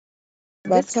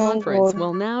But This thank conference God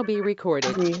will now be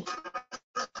recorded. we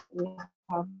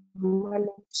have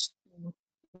managed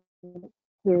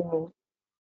to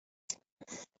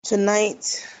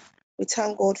tonight. We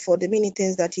thank God for the many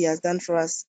things that He has done for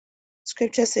us.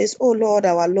 Scripture says, "O Lord,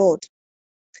 our Lord,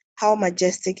 how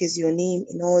majestic is your name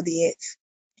in all the earth.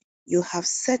 You have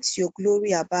set your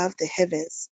glory above the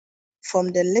heavens.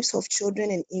 From the lips of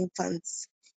children and infants,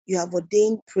 you have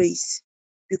ordained praise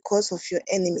because of your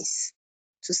enemies,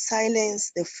 to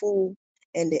silence the foe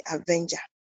and the avenger.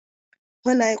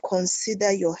 When I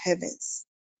consider your heavens,"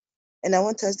 and I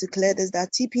want us to declare this,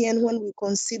 that TPN, when we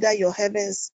consider your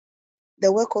heavens,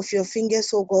 the work of your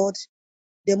fingers, O God,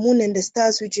 the moon and the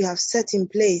stars which you have set in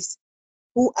place,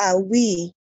 who are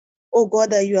we, O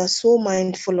God, that you are so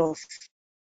mindful of?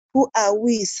 Who are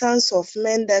we, sons of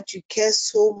men, that you care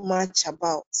so much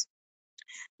about?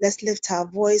 Let's lift our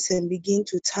voice and begin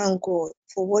to thank God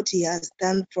for what He has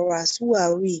done for us. Who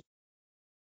are we?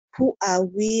 Who are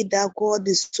we that God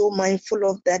is so mindful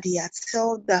of, that He has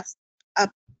held us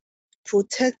up,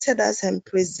 protected us, and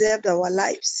preserved our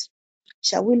lives?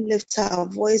 Shall we lift our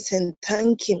voice and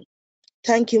thank Him?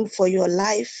 Thank Him for your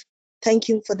life. Thank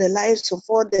Him for the lives of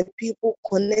all the people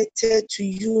connected to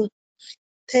you.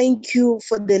 Thank you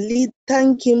for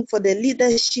thank Him for the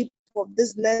leadership of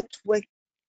this network.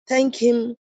 Thank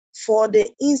Him for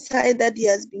the insight that He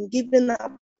has been given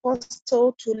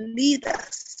Apostle to lead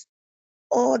us.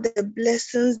 All the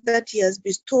blessings that He has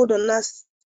bestowed on us,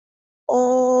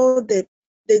 all the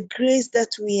grace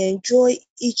that we enjoy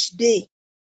each day.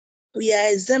 We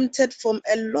are exempted from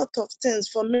a lot of things,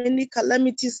 from many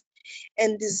calamities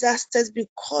and disasters,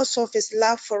 because of His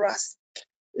love for us.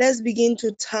 Let's begin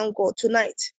to thank God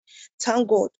tonight. Thank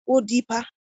God. Go deeper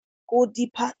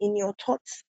in your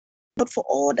thoughts, but for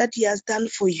all that He has done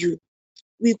for you.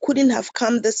 We couldn't have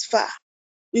come this far.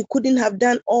 We couldn't have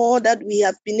done all that we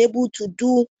have been able to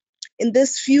do in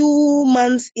this few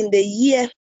months in the year.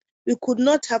 We could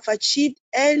not have achieved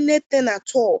anything at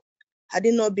all had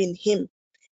it not been Him.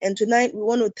 And tonight we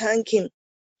want to thank Him.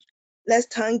 Let's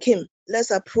thank Him. Let's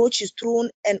approach His throne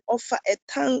and offer a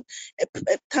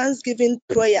thanksgiving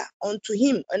prayer unto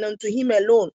Him and unto Him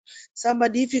alone.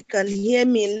 Somebody, if you can hear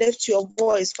me, lift your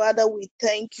voice. Father, we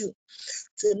thank You.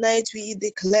 Tonight we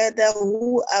declare that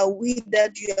who are we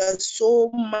that You are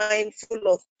so mindful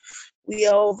of? We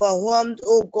are overwhelmed,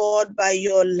 oh God, by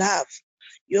Your love.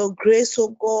 Your grace, oh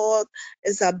God,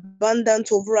 is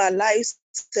abundant over our lives,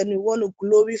 and we want to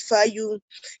glorify You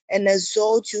and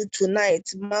exalt You tonight.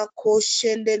 Mako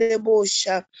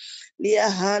shendelebosha, lia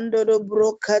handoro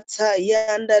brokata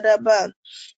yandaraba,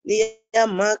 lia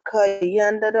maka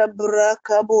yandara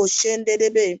braka bo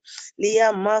shendelebe,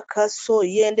 lia maka so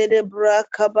yendere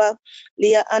brakaba,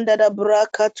 lia andara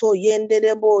brakato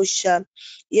yendere bosha,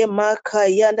 ye maka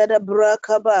yandara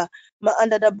brakaba, ma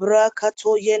andara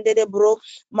brakato yendere bro.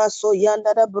 Maso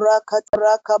yandara braka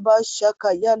rakaba shaka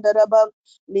yandara ba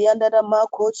liandara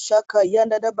mako shaka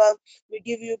yandara ba. We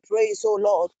give You praise, oh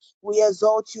Lord. We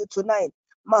exalt You tonight.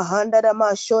 Mahandara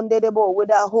ma shondedebo,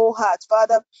 with our whole heart,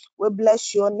 Father. We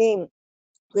bless Your name.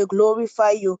 We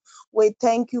glorify You. We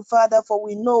thank You, Father, for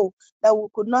we know that we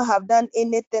could not have done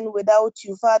anything without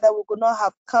You, Father. We could not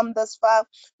have come this far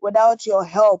without Your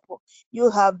help. You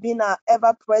have been our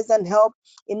ever-present help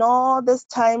in all these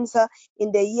times,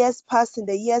 in the years past, in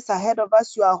the years ahead of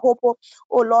us. You are hope, oh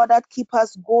Lord, that keep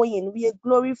us going. We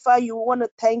glorify You. We want to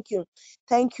thank You.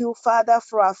 Thank You, Father,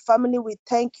 for our family. We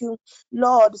thank You,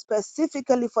 Lord,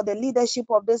 specifically for the leadership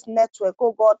of this network,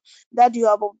 oh God, that You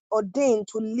have ordained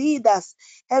to lead us,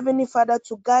 Heavenly Father,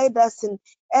 to guide us in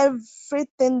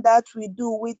everything that we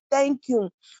do. We thank You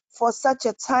for such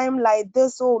a time like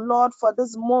this, oh Lord, for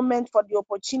this moment, for the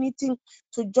opportunity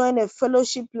to join a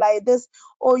fellowship like this,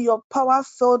 oh, Your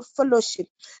power-filled fellowship.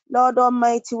 Lord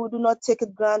Almighty, we do not take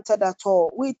it granted at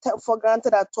all. For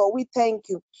granted at all. We thank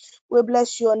You. We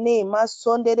bless Your name.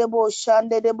 Masondedebo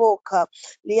shandedebo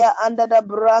lia anda da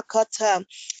brakata,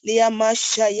 lia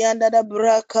masha yanda da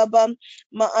brakaba,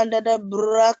 ma anda da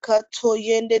brakato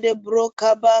yende de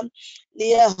brokaba,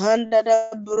 lia handa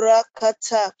da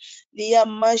brakata, lia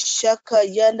mashaka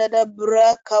yanda da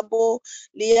brakabo,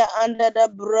 lia anda da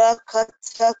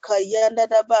brakata yanda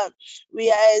da ba.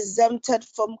 We are exempted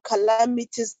from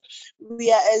calamities.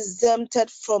 We are exempted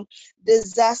from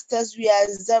disasters. We are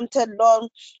exempted, Lord,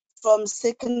 from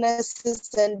sicknesses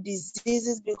and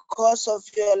diseases because of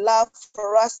Your love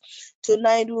for us.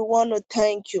 Tonight we want to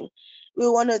thank You. We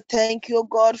want to thank You,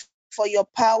 God, for Your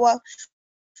power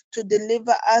to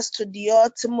deliver us to the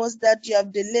utmost that You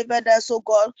have delivered us, oh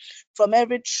God, from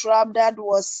every trap that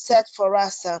was set for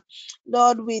us.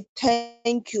 Lord, we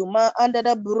thank you. Ma under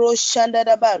the brush, under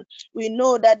the ban. We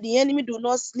know that the enemy do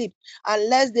not sleep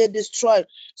unless they destroy.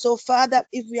 So, Father,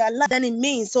 if we are alive, then it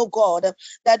means, oh God,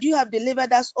 that you have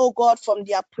delivered us, oh God, from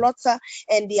their plotter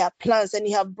and their plans, and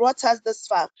you have brought us this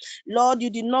far. Lord, you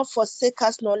did not forsake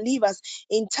us nor leave us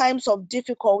in times of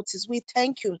difficulties. We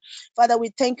thank you. Father, we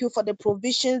thank you for the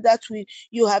provisions that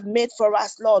you have made for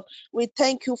us, Lord. We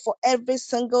thank you for every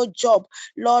single job,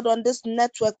 Lord, on this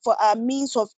network, for our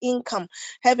means of income.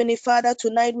 Heavenly Father,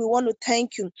 tonight we want to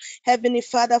thank you. Heavenly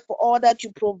Father, for all that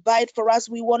you provide for us,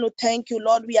 we want to thank you,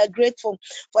 Lord. We are grateful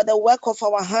for the work of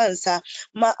our hands.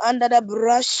 Ma anda da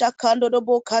brasha kando do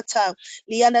bokata,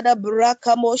 lianda da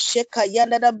braka mosheka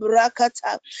yanda da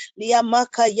brakata,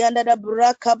 liamaka yanda da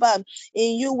brakaba.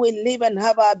 In you we live and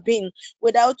have our being.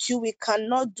 Without you we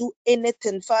cannot do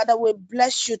anything. Father, we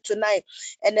bless you tonight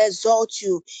and exalt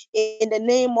you. In the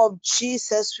name of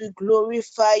Jesus, we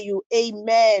glorify you.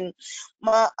 Amen.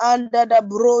 Ma anda da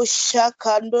bro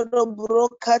shakando do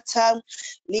brokata,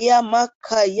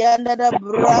 liamaka yanda da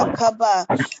brakaba.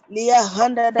 Lia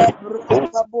handa da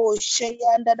brakabo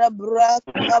sheyanda da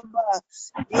brakaba.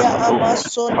 Lia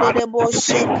amasonde de bo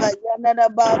sheka yanda da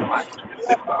ba.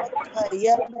 Lia maka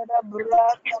yanda da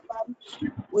brakaba.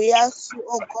 We ask you,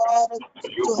 oh God,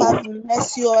 to have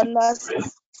mercy on us.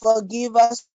 Forgive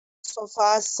us of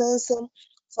our sins.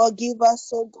 Forgive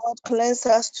us, oh God. Cleanse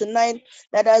us tonight.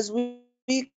 That as we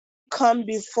come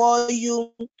before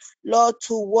you, Lord,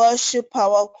 to worship,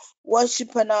 our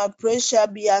worship and our praise shall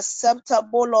be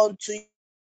acceptable unto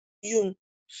you.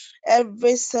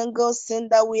 Every single sin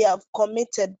that we have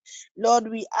committed, Lord,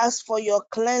 we ask for your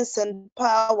cleansing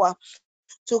power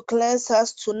to cleanse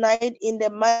us tonight in the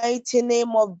mighty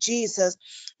name of Jesus.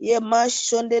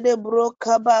 Yemashondede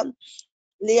brokaba,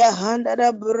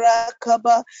 liahandada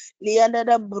brakaba,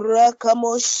 liandada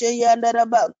brakamoshe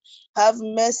yandadaba. Have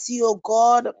mercy, O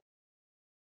God.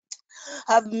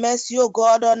 Have mercy, O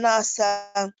God, on us.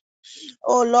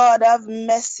 Oh Lord, have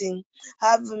mercy.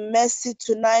 Have mercy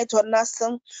tonight on us.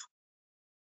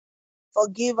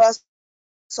 Forgive us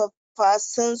of our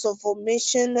sins of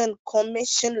omission and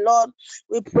commission, Lord.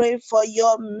 We pray for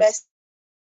your mercy.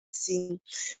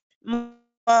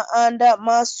 Anda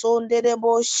masonde de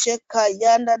bo sheka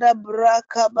yanda da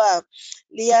brakaba,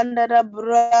 lianda da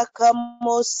braka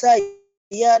mosa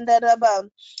yanda da ba,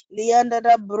 lianda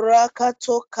da braka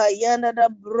toka yanda da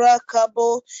braka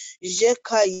bo,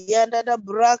 jeka yanda da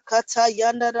brakata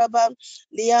yanda da ba,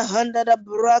 lia handa da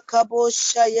braka bo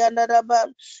shayanda da ba,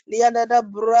 lianda da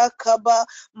braka ba,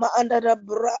 ma anda da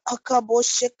braka bo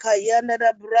sheka yanda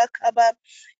da braka ba.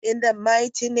 In the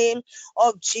mighty name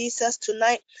of Jesus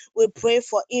tonight, we pray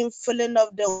for infilling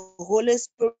of the Holy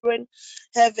Spirit.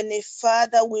 Heavenly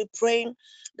Father, we pray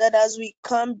that as we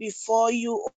come before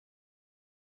you,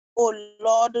 oh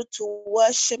Lord, to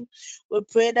worship, we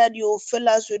pray that you will fill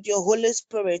us with your Holy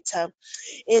Spirit.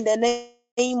 In the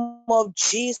name of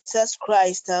Jesus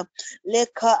Christ.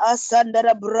 Leka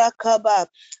asandara brakaba.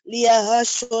 Lia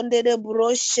hashonde de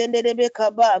broshende de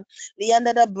bekaba.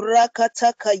 Lianda da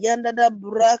brakata kayanda da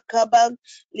brakaba.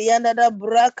 Lianda da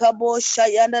brakabo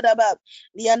shayanda da ba.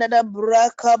 Lianda da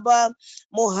brakaba.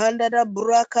 Mohanda da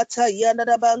brakata yanda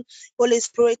da ba. Holy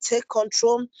Spirit, take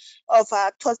control of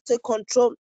our thoughts, take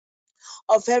control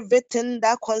of everything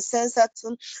that concerns us.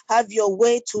 Have your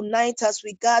way tonight as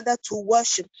we gather to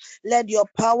worship. Let your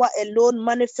power alone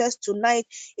manifest tonight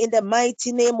in the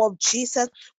mighty name of Jesus.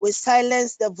 We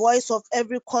silence the voice of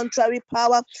every contrary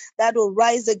power that will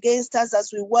rise against us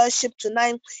as we worship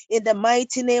tonight in the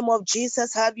mighty name of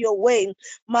Jesus. Have your way.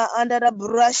 Ma under the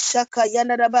brashaka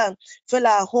yandaba. Fill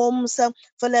our homes,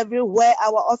 fill everywhere,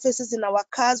 our offices, in our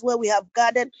cars where we have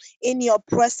gathered in your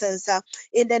presence.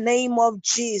 In the name of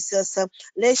Jesus.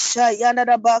 Lesha yanda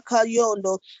da baka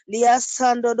yondo, lia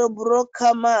sando do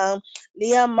brokama,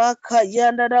 lia maka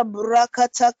yanda da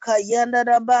brakataka yanda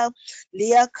da ba,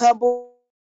 lia kabo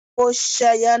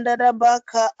yanda da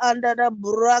baka anda da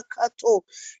brakato,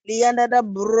 lianda da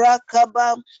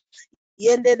brakaba.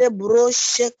 Yende de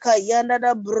brosheka yanda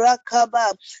da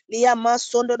brakaba, lia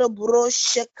masondo do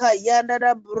brosheka yanda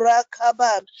da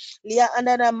brakaba, lia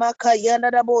anda da maka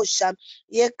yanda da bosha,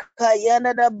 yeka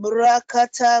yanda da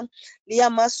brakata, lia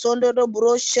masondo do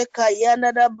brosheka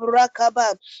yanda da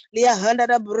brakaba, lia handa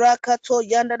da brakato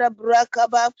yanda da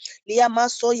brakaba, lia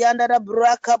maso yanda da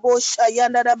brakabosha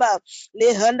yanda da ba,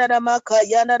 lia handa da maka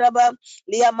yanda da ba,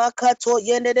 lia makato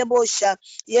yende de bosha,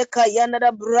 yeka yanda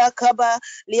da brakaba,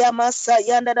 lia masa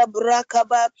yanda da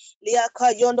brakaba, lia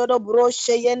ka yondo do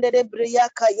broshe yende de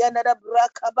briaka yanda da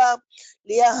brakaba,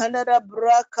 lia handa da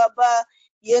brakaba.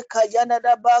 Ye kayana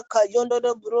da ba kayondo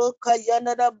da bro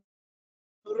kayana da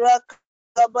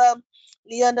brakaba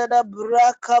lianda da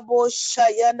brakabo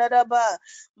shayana da ba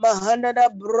mahana da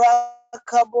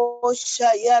brakabo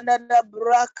shayana da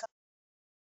braka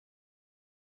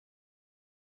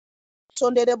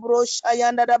sonde de bro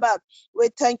shayana da ba. We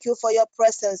thank you for your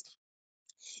presence.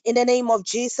 In the name of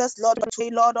Jesus, Lord,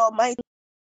 Lord Almighty,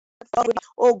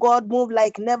 oh God, move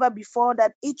like never before,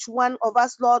 that each one of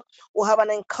us, Lord, will have an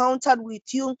encounter with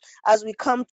you as we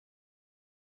come to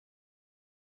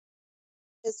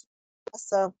this.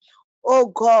 Oh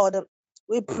God,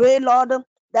 we pray, Lord,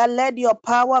 that let your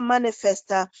power manifest.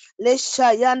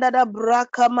 Lesha yanda da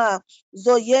brakama,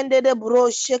 zoyende de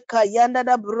brosheka yanda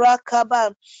da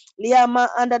brakaba, liama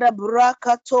anda da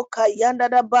braka toka yanda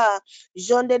da ba,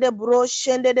 jonde de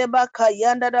broshende de baka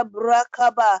yanda da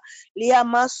brakaba,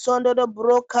 liama sondo de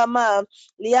brokama,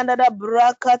 lianda da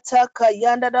braka taka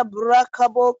yanda da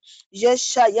brakabo,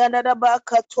 yesha yanda da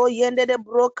baka to yende de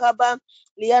brokaba,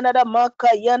 lianda da maka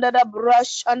yanda da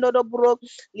brush under the bro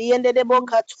liende de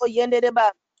boka to yende de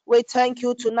ba. We thank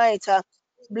you tonight.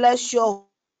 Bless your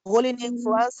holy name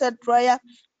for answered prayer.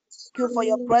 Thank you for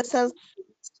your presence,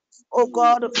 oh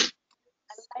God,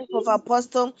 life of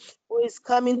Apostle who is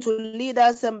coming to lead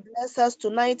us and bless us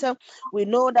tonight. We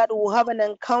know that we will have an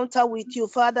encounter with you,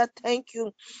 Father. Thank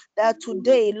you that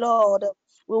today, Lord,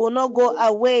 we will not go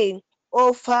away,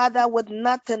 oh Father, with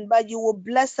nothing, but you will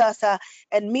bless us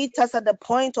and meet us at the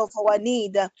point of our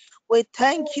need. We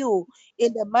thank you.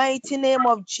 In the mighty name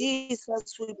of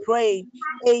Jesus, we pray.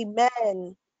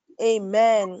 Amen.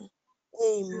 Amen.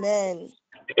 Amen.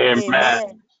 Amen.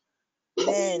 Amen.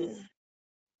 Amen.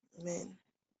 Amen.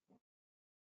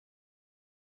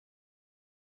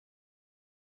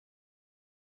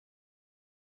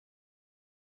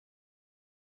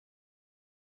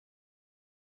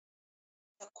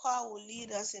 The choir will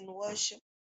lead us in worship.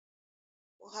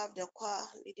 We'll have the choir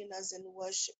leading us in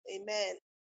worship. Amen.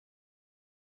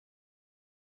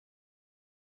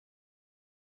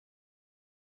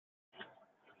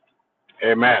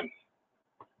 Amen.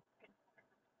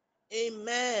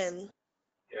 Amen.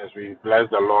 Yes, we bless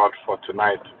the Lord for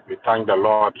tonight. We thank the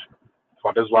Lord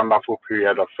for this wonderful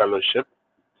period of fellowship.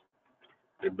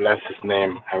 We bless his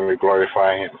name and we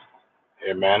glorify him.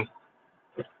 Amen.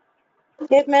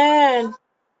 Amen.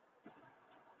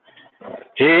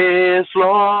 He is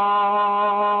Lord.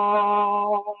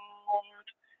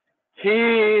 He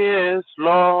is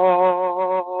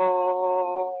Lord.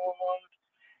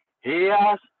 He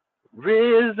has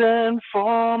risen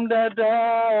from the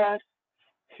dead.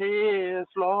 He is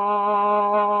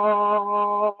Lord.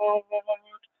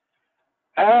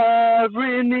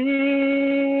 Every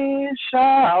knee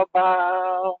shall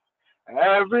bow,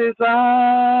 every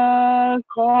tongue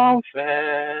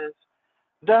confess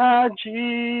that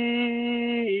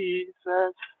Jesus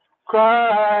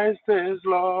Christ is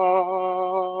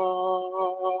Lord.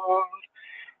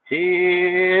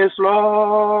 He is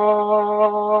Lord.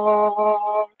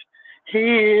 He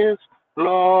is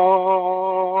Lord.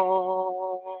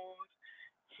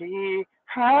 He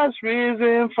has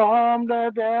risen from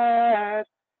the dead.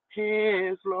 He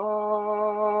is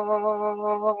Lord.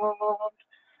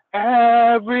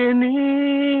 Every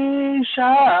knee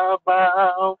shall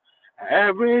bow,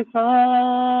 every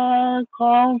tongue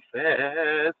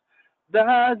confess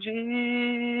that Jesus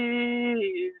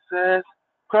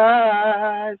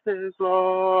Christ is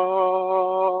Lord.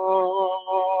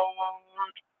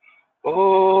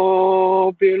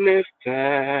 Oh, be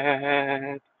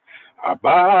lifted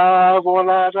above all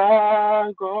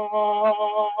other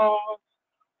gods.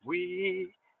 We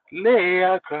lay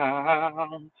our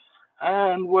crowns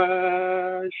and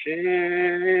worship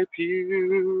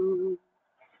you.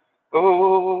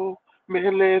 Oh,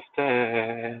 be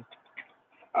lifted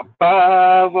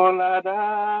above all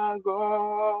other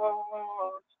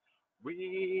gods.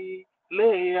 We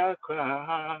lay our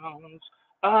crowns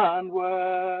and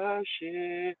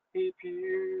worship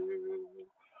you.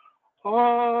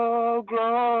 Oh,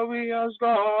 glorious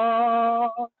God,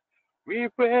 we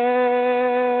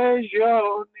praise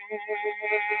your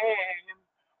name.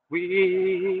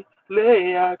 We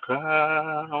lay our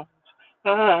crowns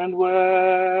and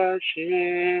worship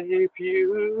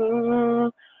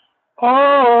you.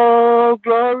 Oh,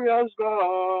 glorious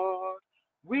God,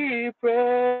 we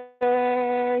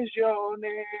praise your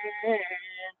name.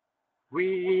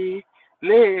 We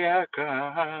lay our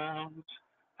crowns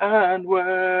and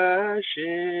worship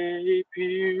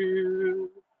you.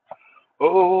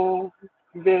 Oh,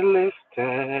 be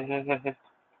lifted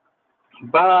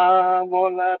above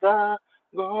all other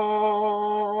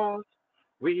gods.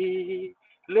 We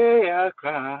lay our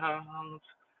crowns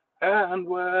and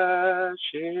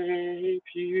worship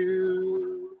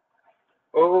you.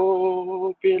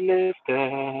 Oh, be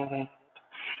lifted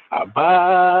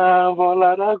above all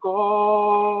other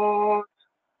gods.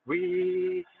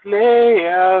 We lay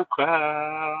our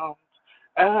crowns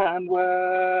and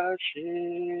worship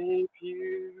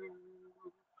you.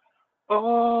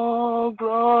 Oh,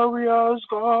 glorious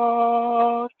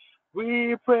God,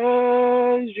 we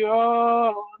praise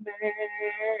your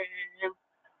name.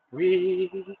 We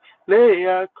lay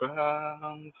our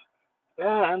crowns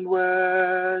and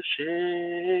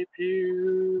worship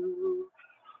you.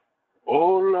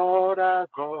 Oh Lord our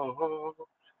God,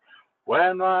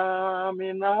 when I'm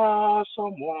in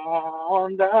awesome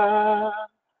wonder,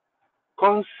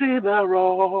 consider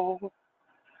all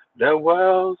the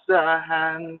worlds thy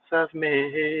hands have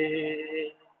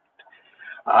made.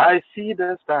 I see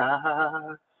the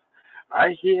stars, I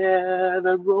hear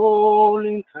the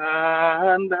rolling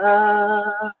thunder,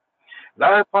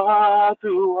 thy power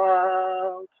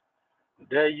throughout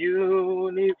the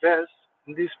universe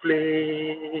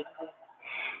display.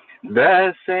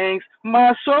 There sings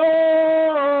my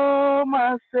soul,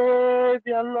 my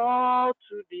Savior, Lord,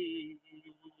 to thee.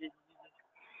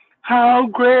 How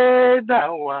great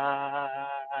thou art,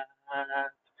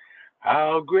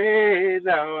 how great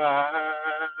thou art.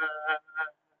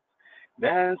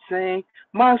 Then sing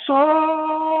my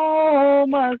soul,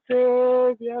 my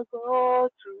Savior,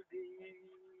 God, to thee.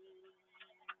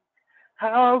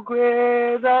 How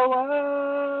great thou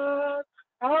art,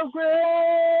 how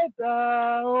great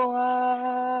thou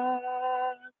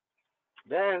art.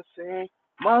 Then sing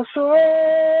my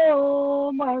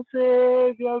soul, my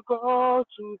Savior, God,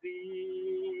 to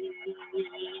thee.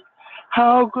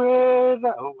 How great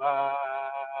thou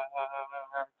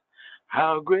art,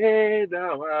 how great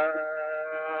thou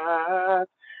art.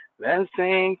 Then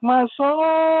sing my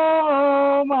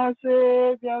soul, my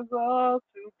Savior, God,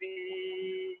 to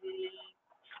thee.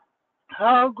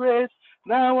 How great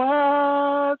thou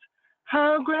art,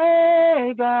 how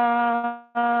great thou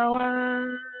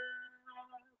art.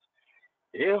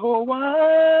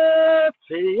 Yehovah,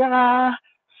 Tia,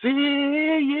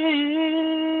 see,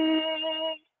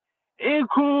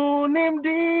 ikunim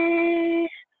di,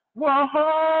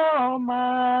 wahoma,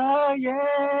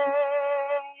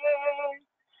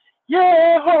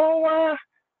 Yehovah,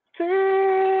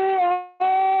 Tia,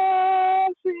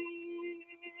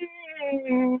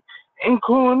 see,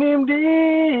 ikunim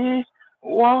di,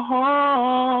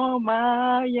 wahoma,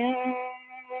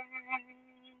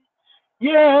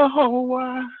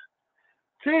 Yehovah,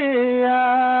 Tia,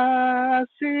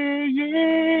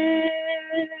 see,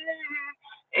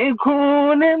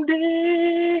 ikunim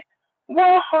di,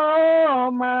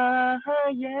 wahoma,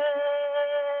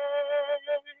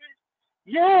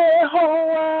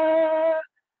 Yehovah,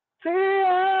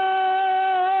 Tia,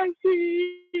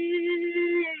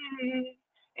 see,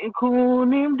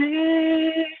 ikunim di,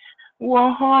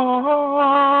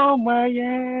 wahoma,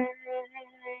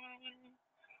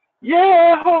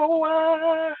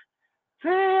 Yehovah,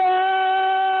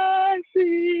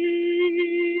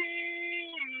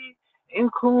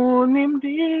 ikunim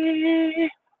di,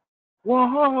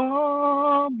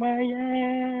 wahoma,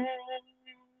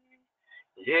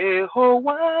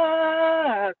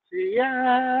 Yehovah,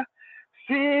 Tia,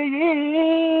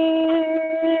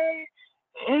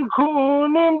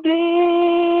 ikunim di,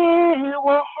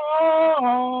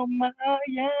 wahoma,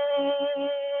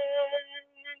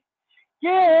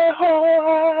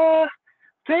 Yehovah,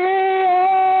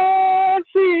 Tia,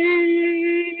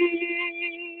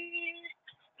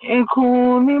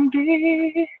 ikunim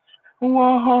di,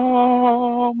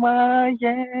 wahoma,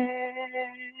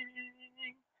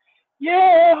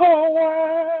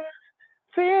 Yehovah,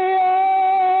 Tia,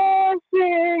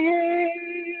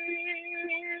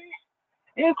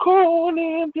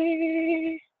 ikunim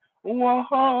di,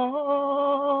 wahoma.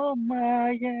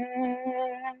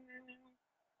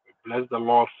 Bless the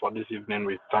Lord for this evening.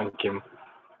 We thank Him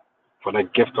for the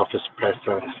gift of His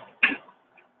presence.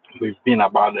 We've been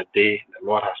about the day. The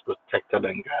Lord has protected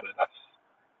and guided us.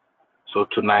 So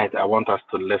tonight, I want us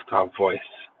to lift our voice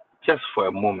just for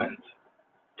a moment,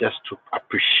 just to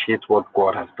appreciate what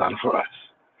God has done for us,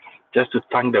 just to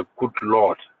thank the good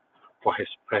Lord for His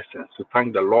presence, to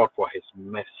thank the Lord for His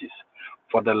mercies,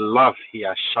 for the love He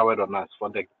has showered on us, for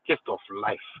the gift of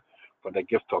life, for the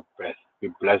gift of breath.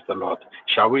 We bless the Lord.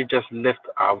 Shall we just lift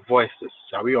our voices?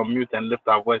 Shall we unmute and lift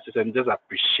our voices and just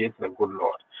appreciate the good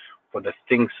Lord for the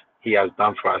things He has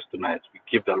done for us tonight? We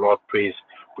give the Lord praise.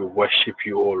 We worship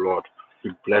you, O Lord.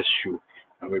 We bless you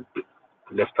and we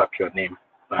lift up your name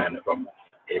now and evermore.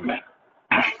 Amen.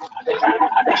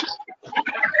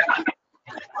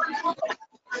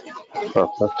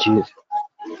 Jesus.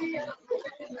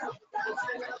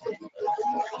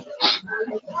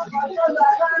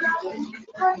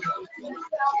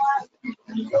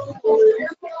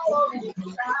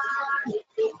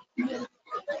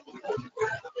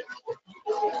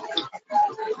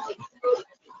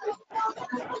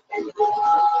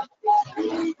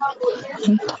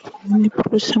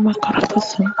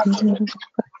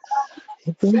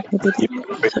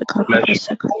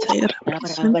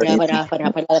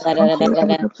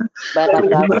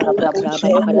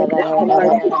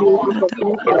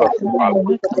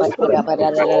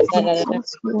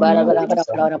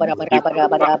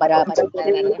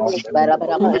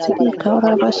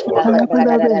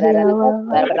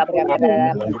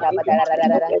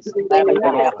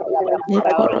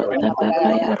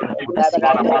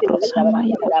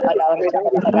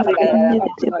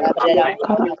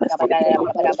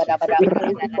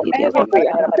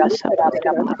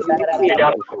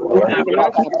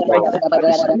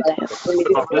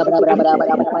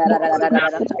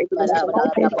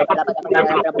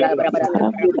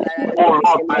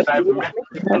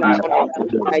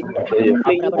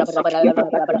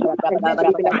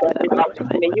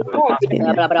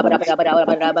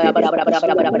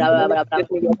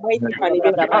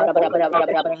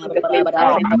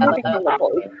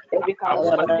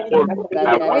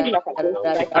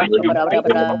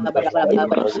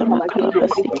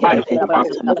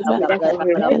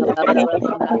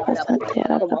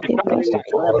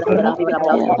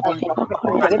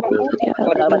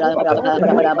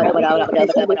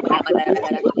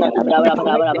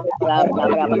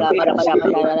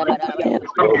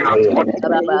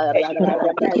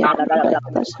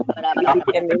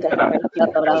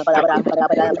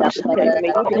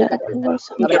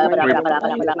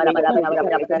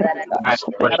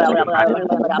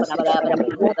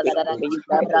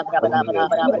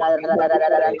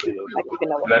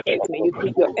 May you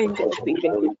give your angels to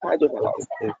even keep charge over us.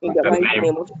 In the mighty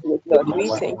name of Jesus, Lord, we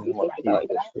thank you, Lord.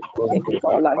 We thank you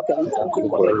for our lives and we thank you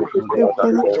for everything that we thank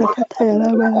you for God and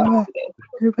your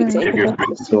will continue to go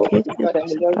against the will of the enemy.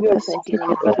 When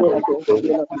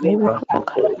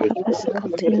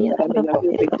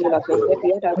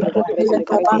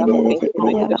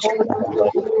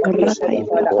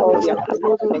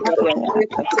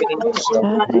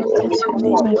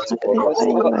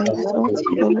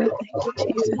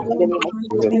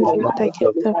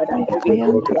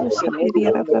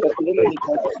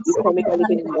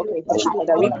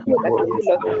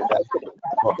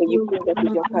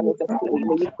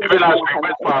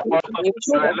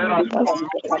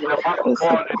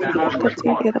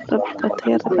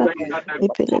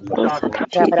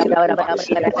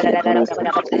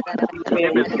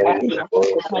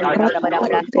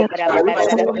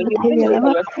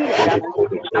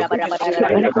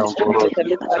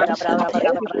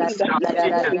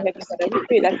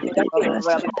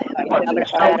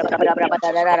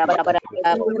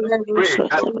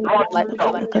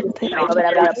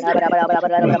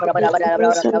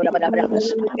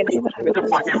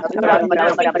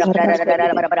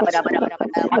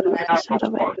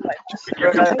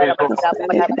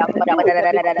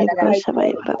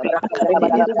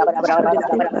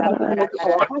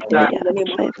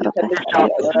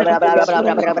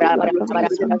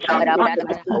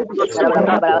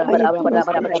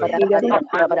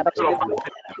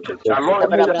you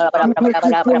bring us with your coming to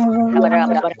school, when you bring us with your coming to school,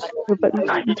 when you bring us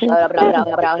with your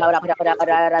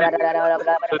coming to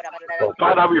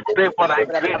Father, we pray for thy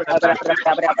grace and thy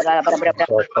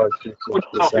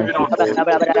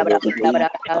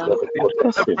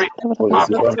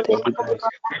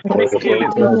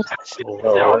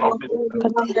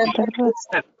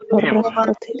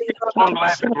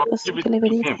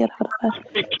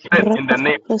in the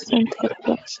name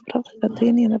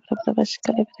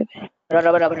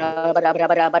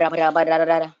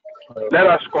let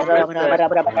us commit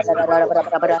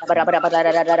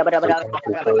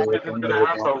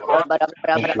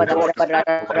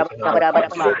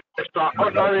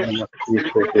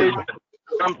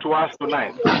come to us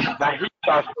tonight, that he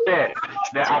shall spare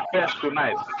the affairs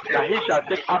tonight, that he shall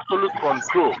take absolute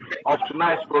control of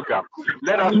tonight's program.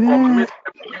 Let us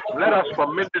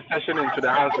commit this session into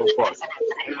the hands of God.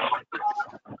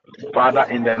 Father,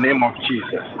 in the name of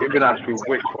Jesus, even as we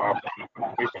wait for our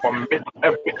we commit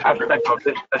every aspect of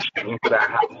this session into thy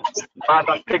hands.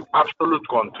 Father, take absolute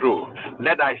control.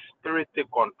 Let thy spirit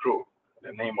take control.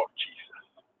 In the name of Jesus.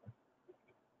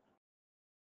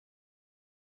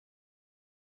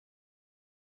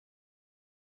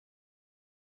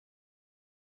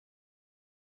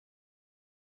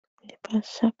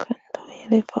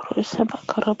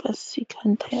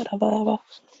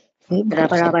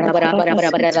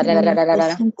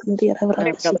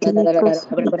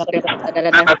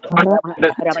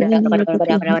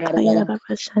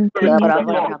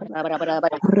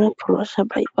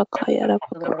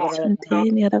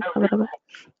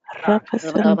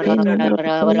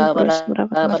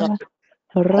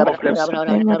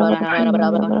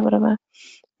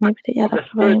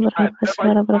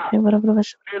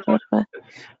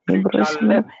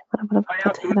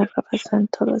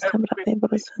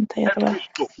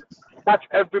 Touch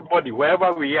everybody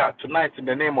wherever we are tonight in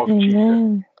the name of Jesus.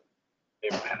 Amen.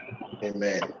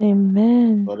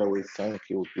 Amen. Father, we thank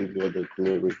you. We give you all the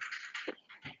glory.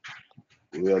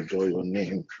 We adore your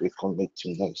name. We commit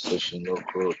tonight's session, oh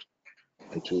God,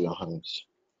 into your hands.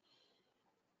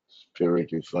 Spirit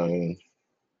divine,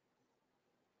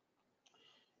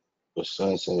 your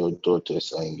sons and your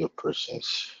daughters are in your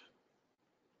presence.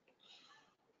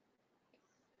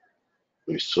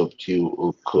 We subdue,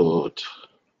 O God,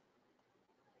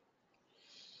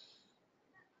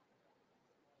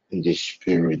 in the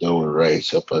spirit that will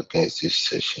rise up against this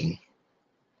session.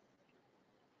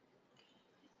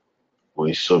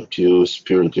 We subdue,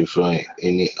 Spirit divine,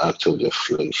 any act of the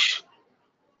flesh.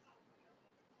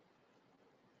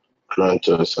 Grant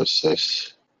us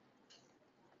success.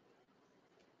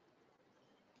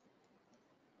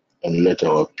 And let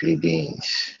our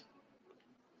pleadings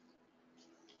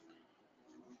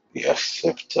be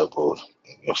acceptable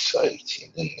in your sight,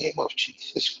 in the name of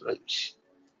Jesus Christ.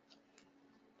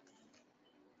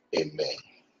 Amen.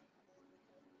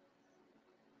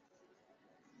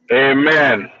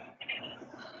 Amen.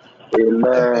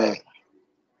 Amen.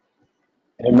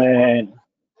 Amen.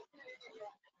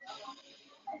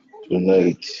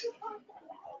 Tonight,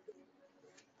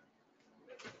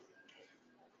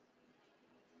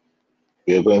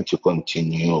 we are going to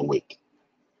continue with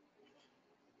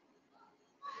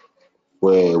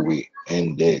where we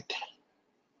ended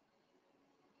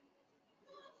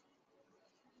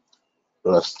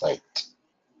last night.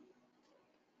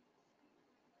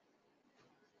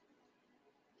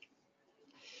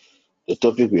 The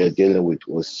topic we are dealing with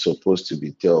was supposed to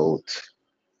be dealt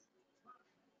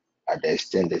at the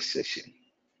extended session.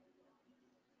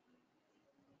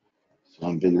 So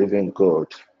I'm believing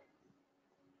God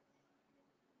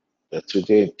that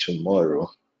today and tomorrow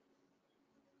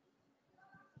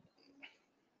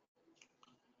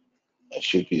I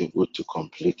should be able to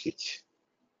complete it.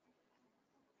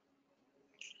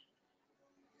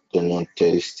 Then on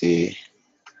Thursday,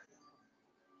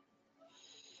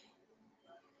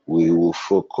 we will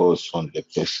focus on the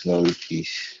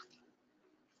personalities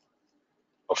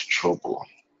of trouble.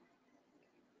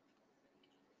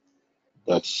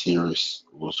 That series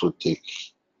will also take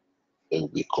a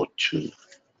week or two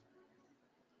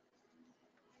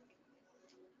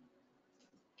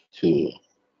to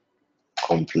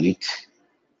complete.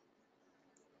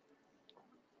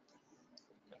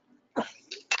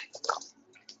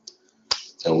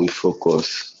 And we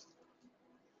focus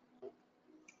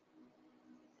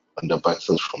on the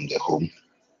battles from the home.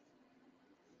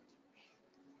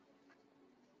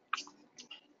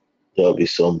 There will be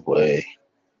somewhere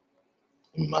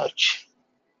in March.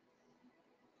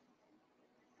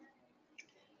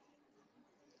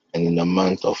 And in the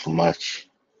month of March,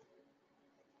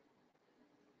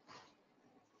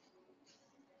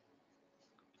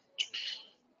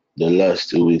 the last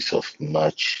 2 weeks of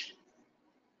March,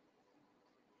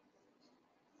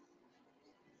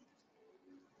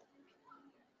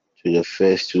 to the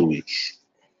first 2 weeks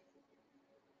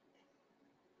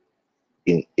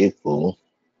in April,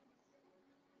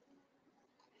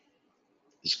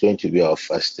 it's going to be our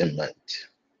fasting month.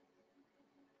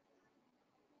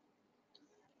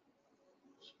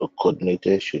 So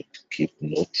coordinators should keep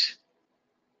note.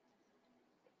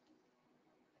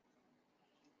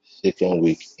 Second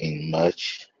week in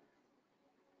March,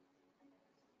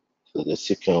 so the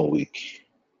second week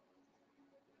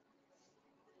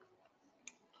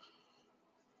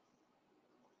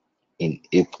in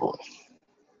April.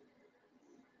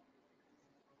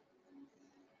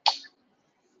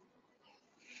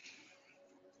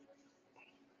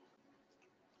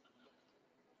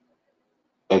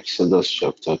 Exodus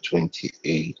chapter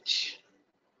 28,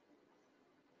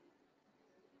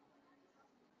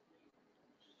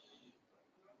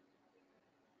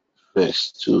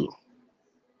 verse 2.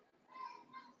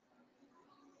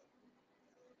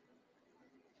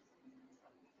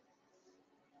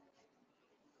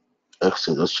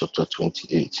 Exodus chapter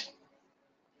 28,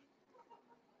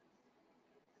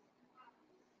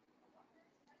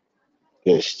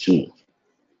 verse 2.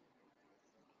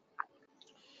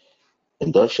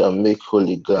 And thou shalt make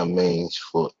holy garments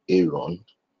for Aaron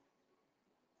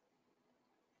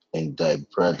and thy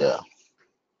brother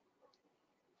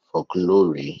for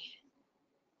glory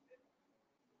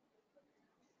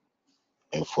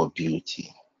and for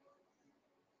beauty.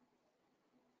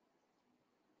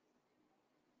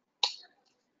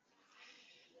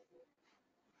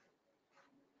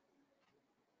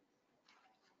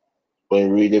 When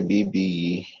you read the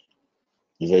BBE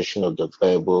version of the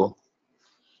Bible,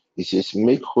 it says,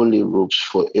 make holy robes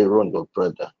for Aaron your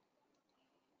brother,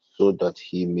 so that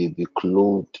he may be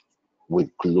clothed with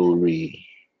glory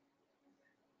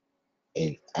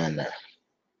and honor.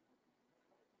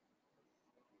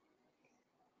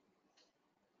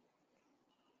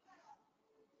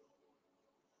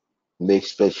 Make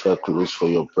special clothes for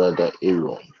your brother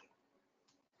Aaron.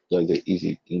 Like the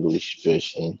easy English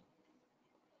version.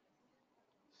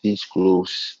 These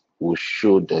clothes will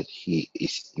show that he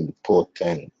is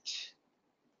important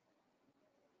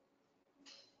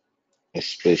and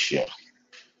special.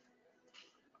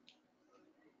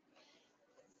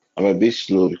 I'm a bit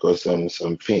slow because I'm in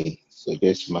some pain, so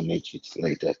just manage it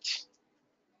like that.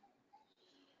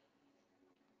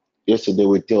 Yesterday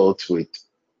we dealt with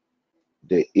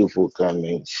the evil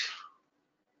garments,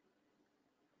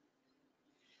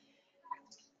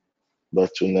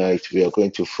 but tonight we are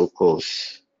going to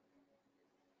focus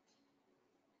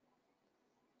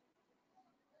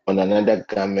on another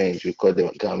garment. We call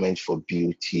the garment for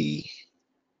beauty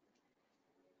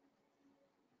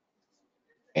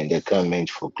and the garment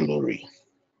for glory.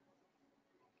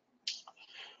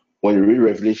 When you read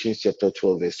Revelation chapter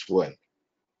 12, verse 1,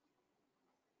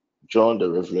 John the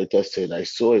Revelator said, I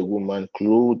saw a woman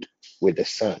clothed with the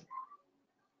sun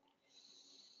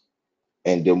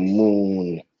and the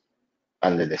moon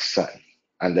under the sun,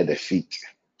 under the feet.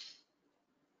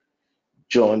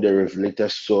 John the Revelator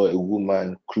saw a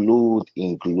woman clothed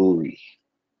in glory.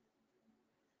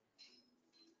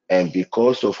 And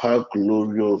because of how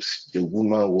glorious the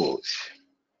woman was,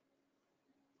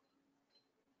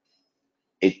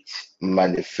 it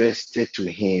manifested to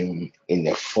him in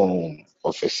the form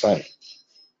of a sun.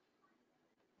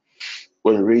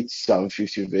 When we read Psalm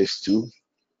 50, verse 2,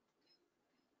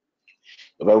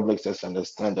 the Bible makes us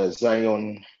understand that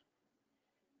Zion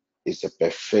is the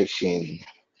perfection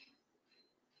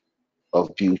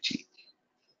of beauty.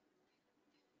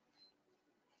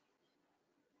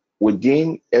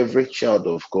 Within every child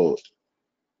of God,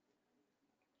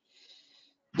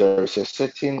 there is a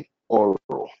certain aura,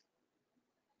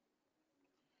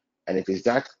 and it is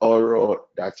that aura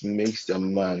that makes the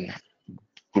man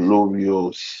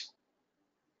glorious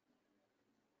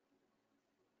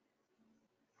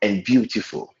and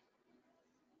beautiful.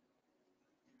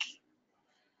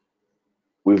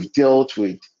 We've dealt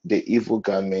with the evil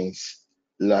garments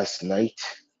last night.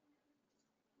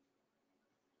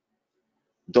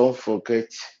 Don't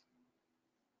forget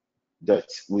that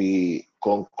we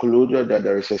concluded that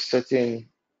there is a certain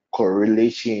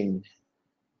correlation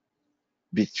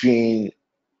between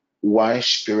one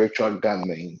spiritual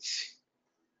garment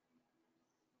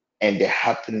and the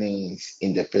happenings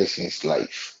in the person's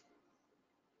life.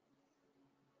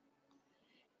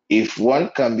 If one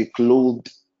can be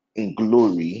clothed in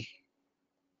glory,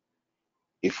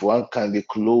 if one can be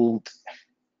clothed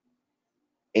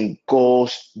in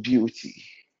God's beauty,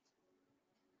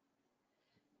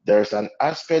 there's an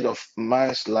aspect of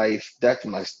man's life that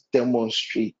must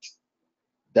demonstrate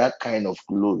that kind of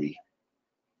glory.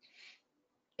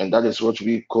 And that is what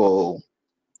we call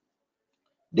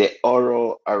the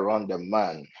aura around the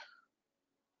man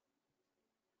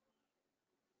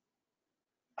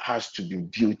has to be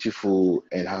beautiful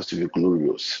and has to be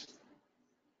glorious.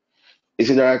 You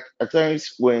see, there are at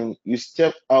times when you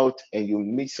step out and you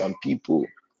meet some people,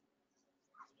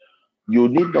 you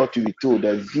need not to be told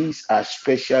that these are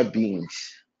special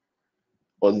beings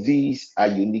or these are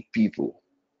unique people.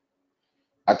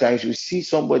 At times you see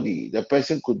somebody, the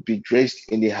person could be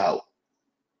dressed anyhow,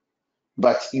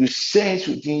 but you sense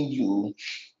within you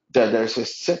that there's a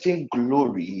certain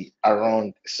glory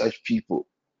around such people.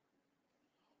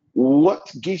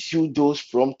 What gives you those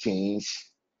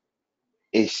promptings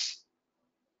is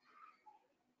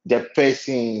the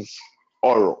person's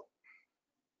aura.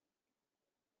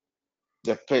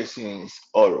 The person's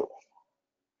aura.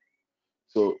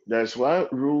 So there's one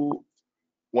rule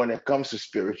when it comes to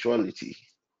spirituality.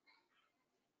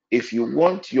 If you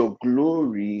want your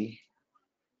glory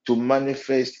to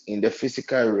manifest in the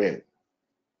physical realm,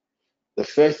 the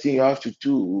first thing you have to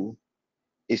do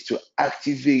is to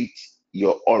activate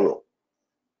your aura.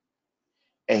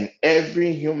 And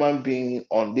every human being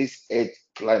on this earth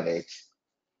planet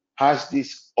has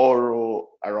this aura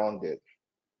around them.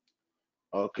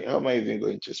 Okay, how am I even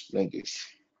going to explain this?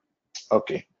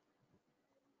 Okay.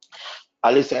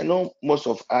 At least I know most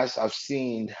of us have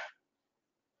seen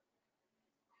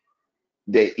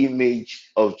the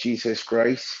image of Jesus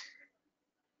Christ,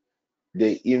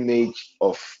 the image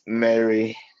of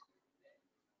Mary,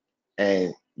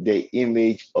 and the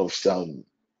image of some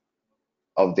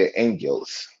of the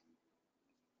angels.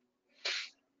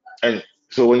 And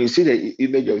so when you see the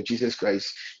image of Jesus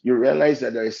Christ, you realize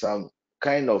that there is some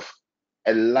kind of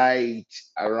a light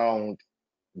around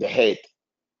the head,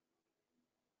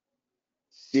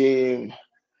 same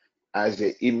as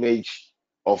the image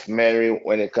of Mary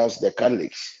when it comes to the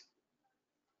Catholics.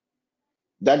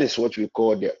 That is what we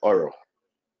call the aura.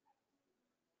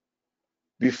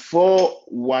 Before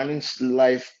one's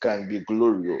life can be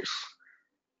glorious,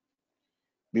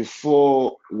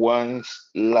 before one's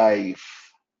life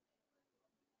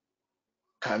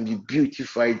can be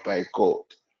beautified by God,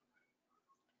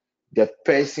 the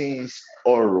person's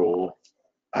aura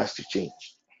has to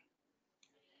change.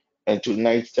 And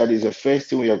tonight, that is the first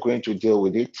thing we are going to deal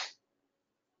with it.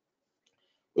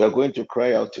 We are going to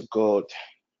cry out to God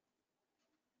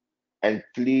and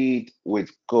plead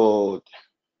with God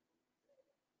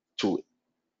to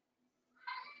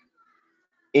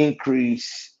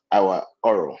increase our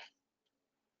aura.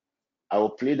 I will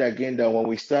plead again that when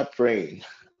we start praying,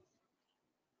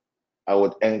 I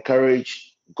would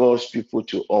encourage God's people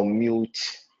to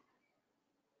unmute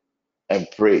and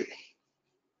pray.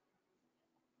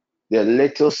 The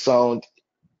little sound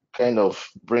kind of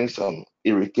brings some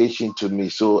irritation to me,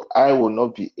 so I will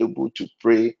not be able to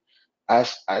pray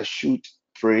as I should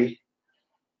pray.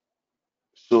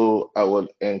 So I would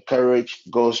encourage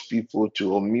God's people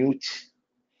to unmute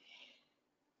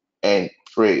and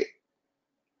pray.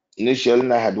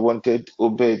 Initially, I had wanted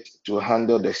Obed to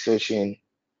handle the session,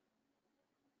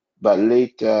 but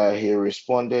later he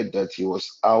responded that he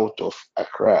was out of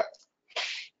Accra.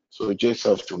 So we just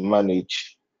have to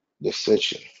manage the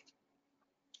session.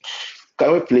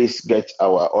 Can we please get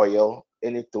our oil?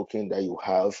 Any token that you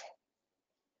have,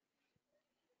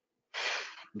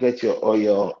 get your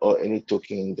oil or any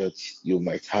token that you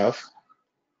might have.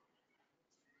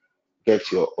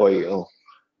 Get your oil,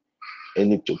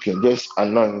 any token. Just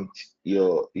anoint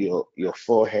your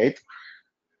forehead.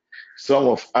 Some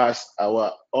of us,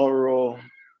 our aura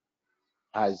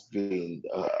has been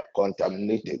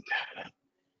contaminated.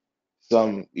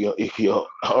 Some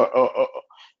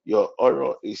your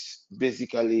aura is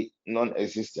basically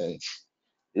non-existent.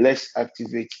 Let's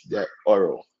activate the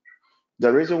aura.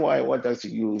 The reason why I want us to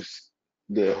use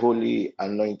the holy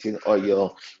anointing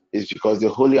oil is because the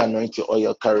holy anointing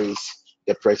oil carries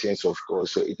the presence of God.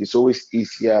 So it is always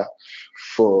easier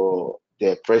for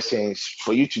the presence,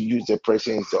 for you to use the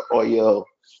presence, the oil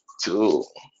to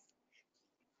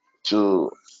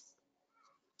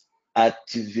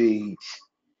activate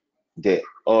the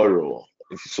aura.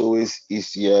 It's always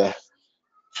easier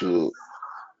to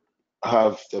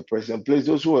have the present place.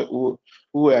 Those who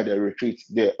were at the retreat,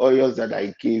 the oils that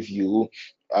I gave you,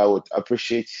 I would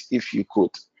appreciate if you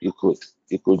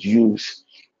could use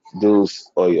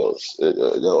those oils,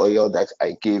 the oil that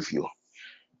I gave you.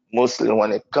 Mostly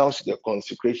when it comes to the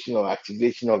consecration or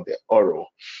activation of the aura,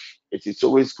 it is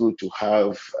always good to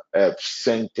have a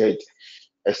scented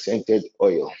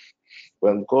oil.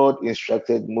 When God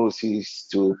instructed Moses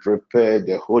to prepare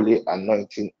the holy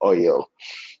anointing oil,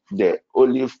 the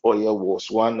olive oil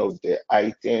was one of the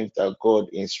items that God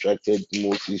instructed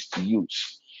Moses to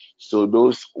use. So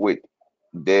those with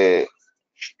the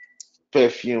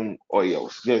perfume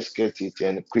oils, just get it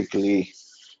and quickly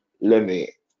let me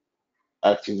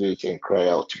activate and cry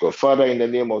out to God. Father, in the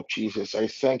name of Jesus, I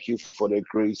thank you for the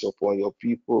grace upon your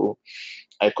people.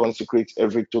 I consecrate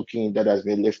every token that has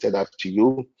been lifted up to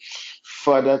you.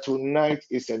 Father, tonight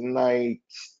is a night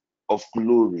of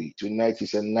glory. Tonight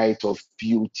is a night of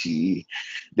beauty.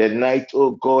 The night,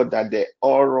 oh God, that the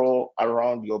aura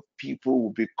around your people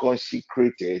will be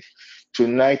consecrated.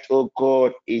 Tonight, oh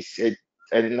God, is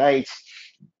a night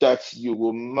that you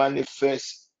will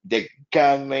manifest the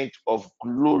garment of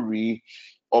glory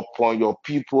upon your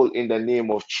people in the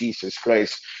name of Jesus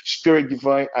Christ. Spirit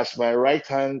divine, as my right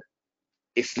hand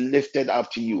is lifted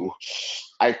up to you,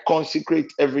 I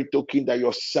consecrate every token that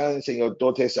your sons and your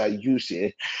daughters are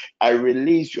using. I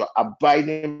release your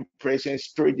abiding presence,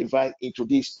 Spirit divine, into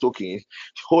these tokens.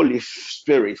 Holy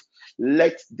Spirit,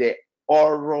 let the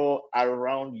aura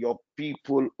around your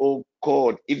people, oh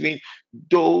God, even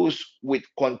those with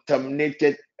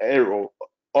contaminated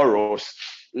auras,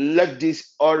 let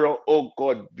this aura, oh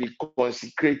God, be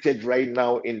consecrated right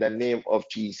now in the name of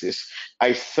Jesus.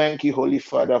 I thank you, Holy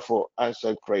Father, for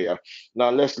answered prayer. Now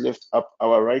let's lift up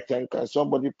our right hand. Can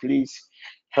somebody please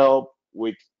help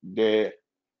with the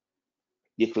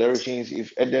declarations.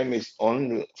 If Adam is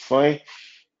on, fine.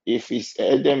 If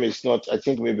Adam is not, I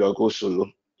think maybe I'll go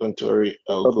solo. Don't worry,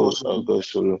 I'll go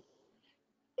solo.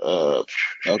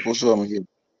 Apostle, I'm here.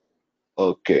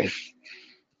 Okay.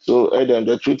 So Adam,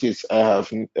 the truth is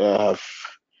I've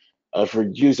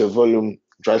reduced the volume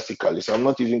drastically, so I'm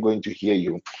not even going to hear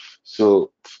you.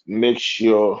 So make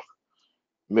sure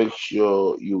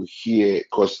you hear,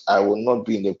 because I will not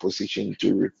be in a position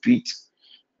to repeat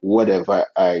whatever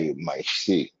I might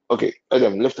say. Okay,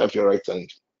 Adam, lift up your right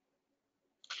hand.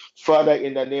 Father,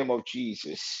 in the name of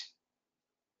Jesus.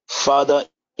 Father,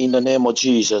 in the name of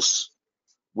Jesus.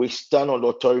 We stand on the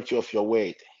authority of your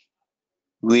word.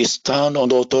 We stand on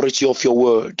the authority of your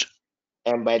word.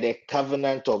 And by the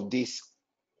covenant of this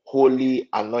holy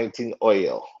anointing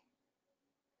oil.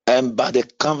 And by the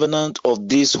covenant of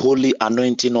this holy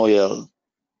anointing oil.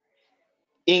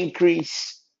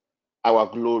 Increase our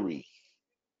glory.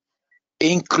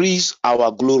 Increase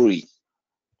our glory.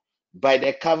 By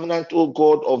the covenant, O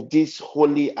God, of this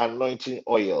holy anointing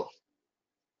oil.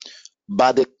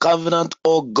 By the covenant,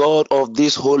 O God, of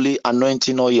this holy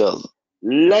anointing oil.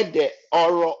 Let the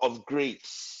aura of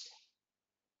grace.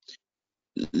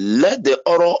 Let the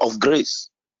aura of grace.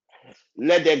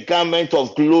 Let the garment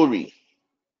of glory.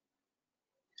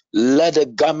 Let the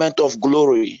garment of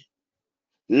glory.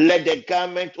 Let the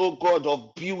garment, O God,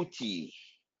 of beauty.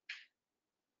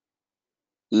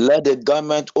 Let the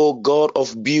garment, O God,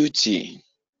 of beauty.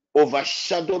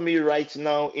 Overshadow me right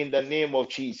now in the name of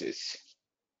Jesus.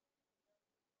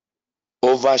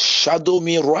 Overshadow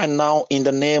me right now in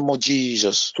the name of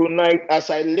Jesus. Tonight, as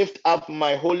I lift up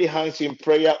my holy hands in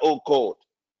prayer, O God.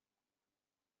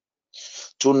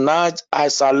 Tonight,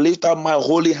 as I lift up my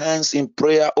holy hands in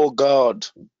prayer, O God.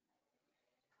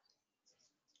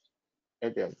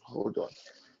 Adam, hold on.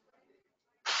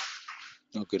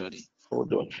 Okay, Daddy.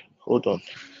 Hold on. Hold on.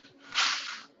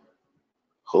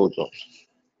 Hold on.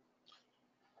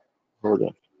 Hold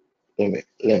on. Let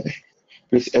me.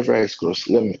 Please, every eye is closed.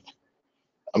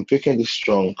 I'm picking this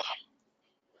strong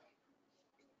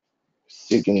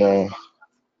signal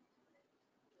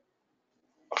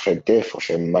of a death of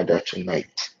a mother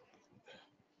tonight.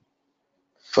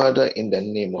 Father, in the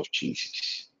name of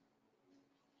Jesus,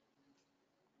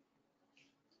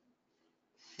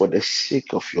 for the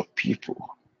sake of your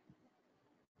people,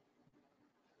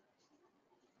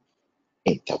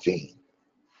 intervene.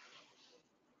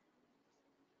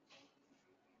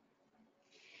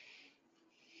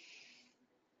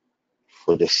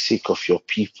 For the sake of your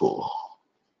people,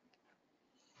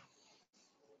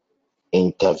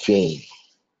 intervene.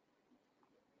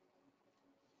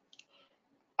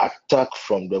 Attack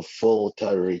from the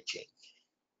Volta region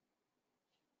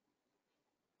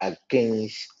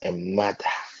against a mother.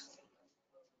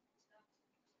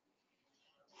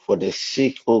 For the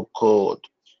sake, O God,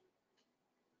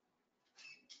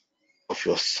 of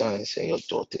your sons and your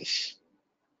daughters,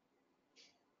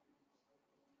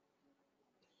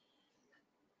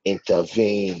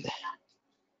 intervene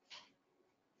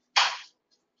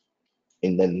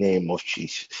in the name of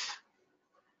Jesus.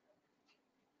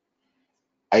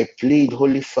 I plead,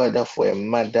 Holy Father, for a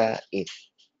mother in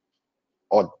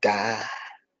Oda.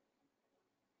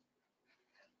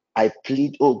 I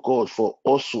plead, oh God, for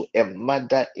also a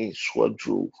mother in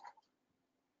Swadro.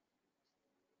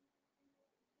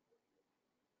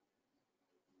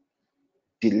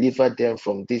 Deliver them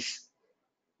from this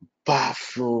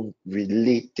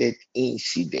bathroom-related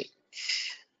incident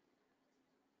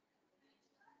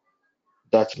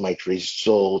that might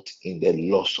result in the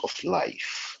loss of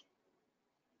life.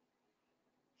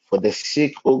 For the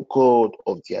sake, oh God,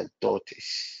 of their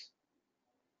daughters.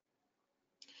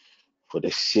 For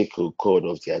the sake, oh God,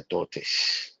 of their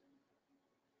daughters.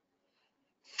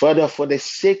 Father, for the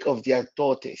sake of their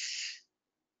daughters,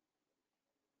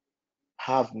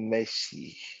 have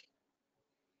mercy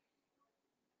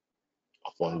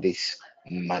upon these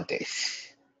mothers.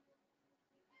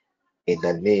 In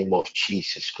the name of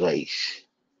Jesus Christ.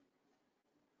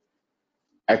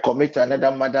 I commit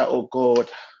another mother, oh God,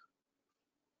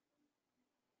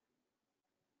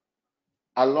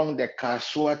 along the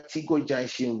Kasua Tigo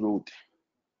Junction Road,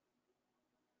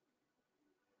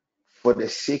 for the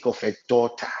sake of a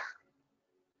daughter.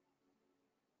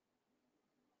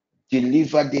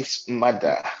 Deliver this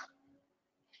mother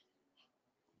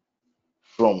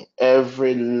from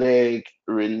every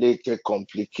leg-related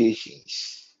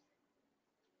complications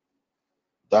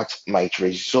that might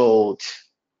result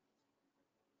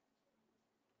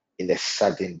in a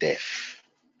sudden death.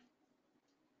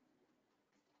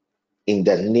 In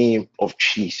the name of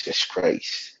Jesus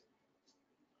Christ.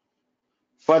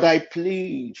 Father, I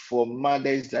plead for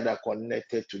mothers that are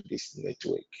connected to this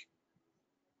network,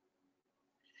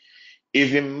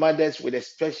 even mothers with a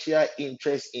special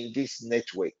interest in this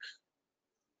network.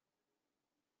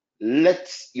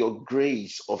 Let your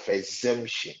grace of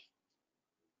exemption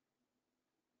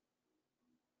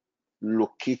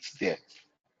locate them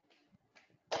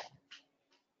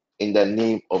in the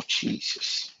name of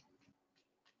Jesus.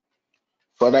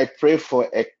 Father, I pray for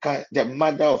the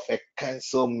mother of a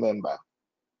council member.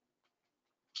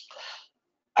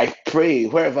 I pray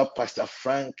wherever Pastor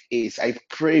Frank is, I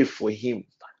pray for him,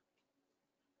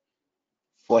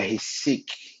 for his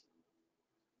sake.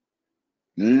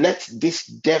 Let this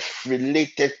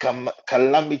death-related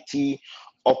calamity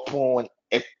upon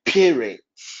a parent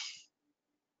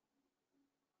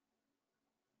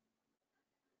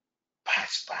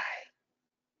pass by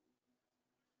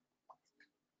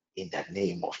in the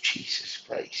name of Jesus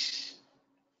Christ.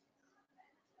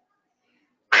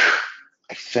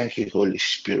 I thank you, Holy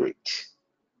Spirit,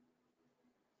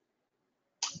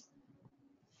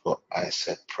 for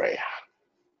answered prayer.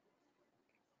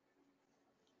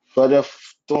 Father,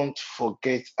 don't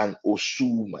forget an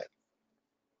Osuma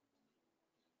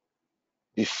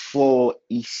before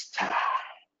Easter.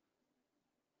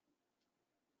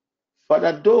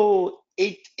 Father, though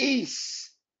it is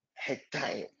her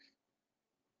time,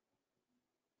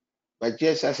 but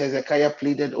just as Hezekiah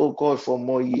pleaded, oh God, for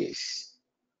more years,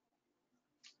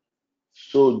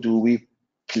 so do we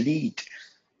plead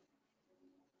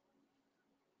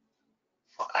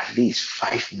for at least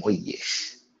 5 more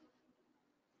years,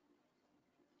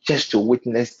 just to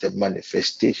witness the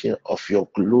manifestation of your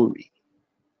glory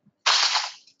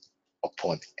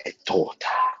upon a daughter.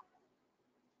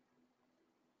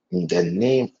 In the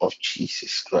name of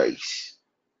Jesus Christ,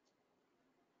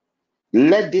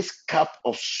 let this cup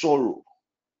of sorrow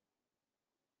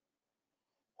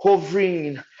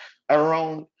hovering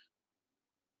around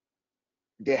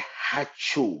the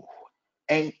Hacho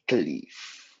enclave,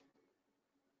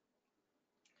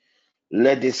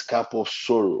 let this cup of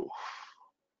sorrow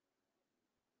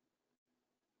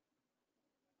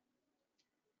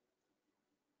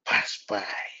pass by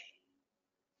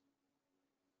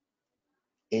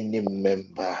any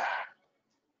member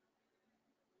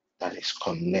that is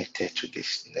connected to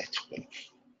this network.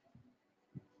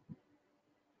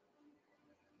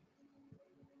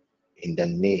 In the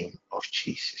name of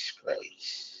Jesus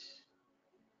Christ.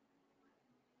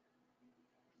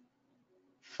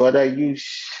 Father,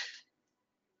 use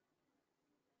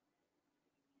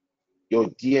your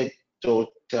dear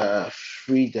daughter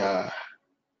Frida,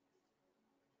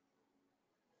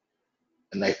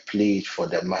 and I plead for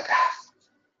the mother.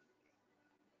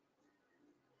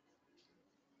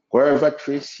 Wherever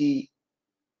Tracy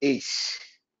is,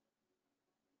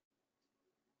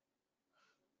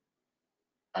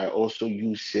 I also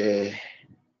use her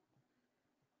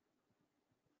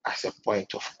as a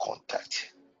point of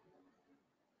contact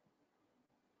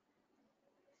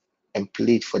and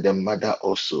plead for the mother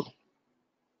also.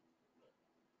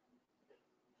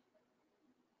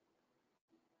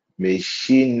 May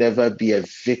she never be a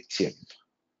victim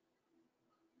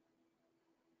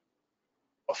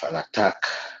of an attack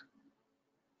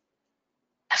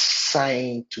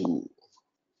assigned to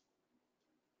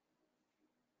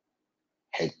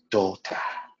her daughter.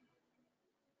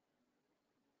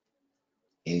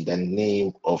 In the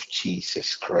name of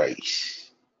Jesus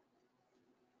Christ.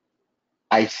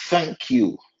 I thank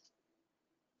you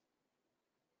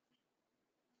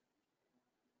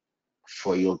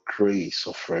for your grace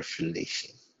of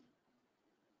revelation.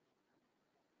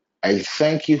 I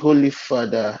thank you, Holy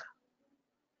Father,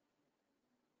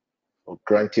 for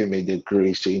granting me the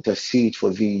grace to intercede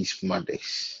for these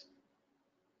mothers.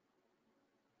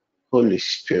 Holy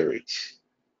Spirit,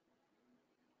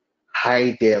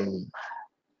 hide them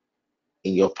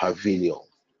in your pavilion.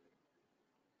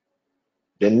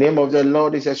 The name of the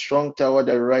Lord is a strong tower,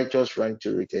 the righteous run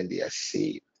to it and they are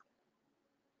saved.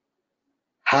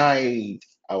 Hide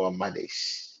our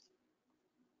mothers.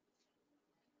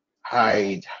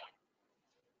 Hide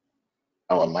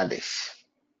our mothers.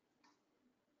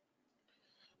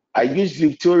 I use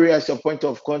Victoria as a point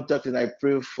of contact and I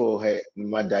pray for her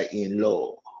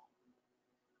mother-in-law.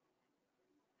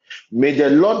 May the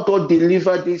Lord God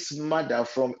deliver this mother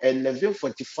from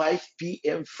 11:45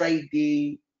 p.m.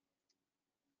 Friday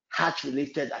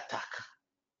heart-related attack.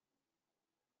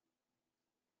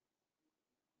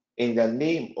 In the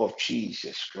name of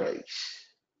Jesus Christ.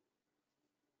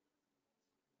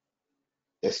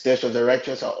 The steps of the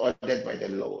righteous are ordered by the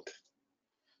Lord.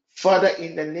 Father,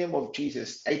 in the name of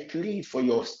Jesus, I plead for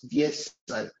your dear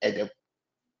son, Adam,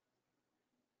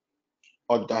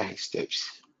 Order his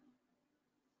steps.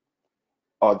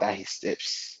 Order his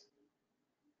steps.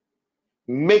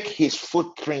 Make his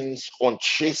footprints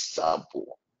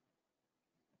untraceable.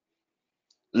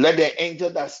 Let the angel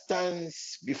that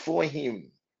stands before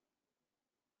him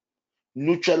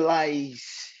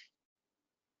neutralize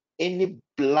any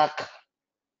black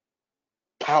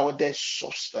powdered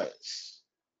substance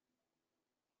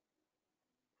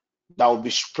that will be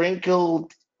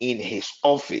sprinkled in his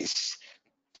office,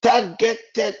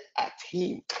 targeted at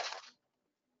him,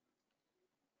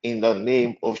 in the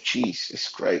name of Jesus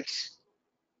Christ.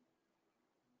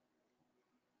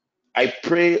 I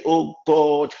pray, oh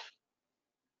God,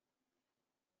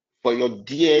 for your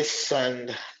dear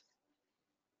son,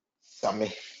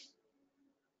 Sammy.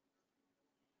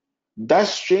 That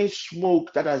strange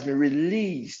smoke that has been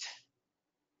released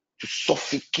to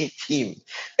suffocate him,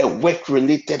 a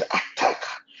work-related attack,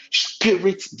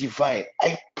 spirit divine.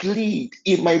 I plead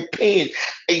in my pain.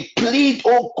 I plead,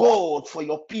 oh God, for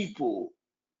your people.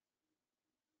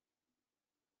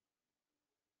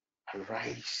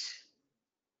 Arise.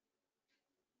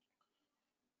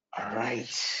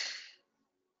 Arise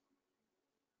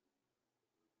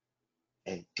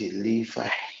and deliver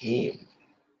him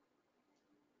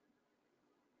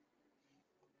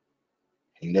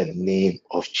in the name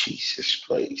of Jesus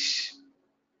Christ.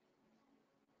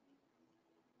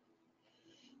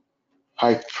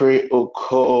 I pray, oh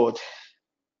God,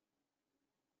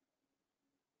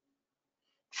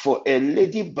 for a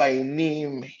lady by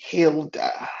name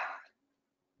Hilda,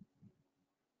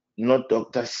 not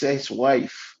Dr. Seth's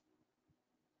wife,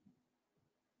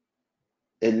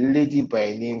 a lady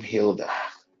by name Hilda.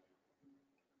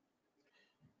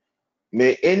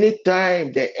 May any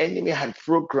time the enemy had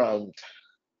programmed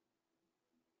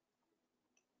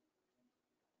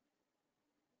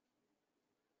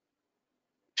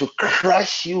to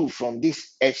crush you from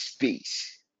this earth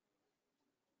space,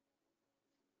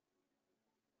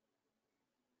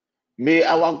 may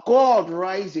our God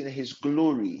rise in his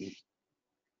glory,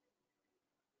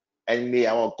 and may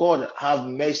our God have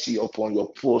mercy upon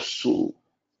your poor soul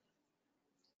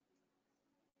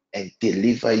and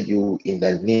deliver you in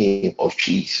the name of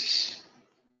Jesus.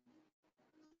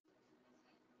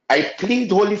 I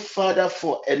plead, Holy Father,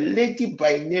 for a lady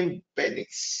by name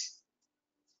Bernice.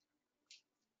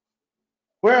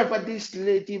 Wherever this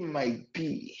lady might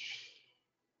be,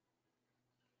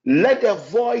 let the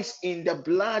voice in the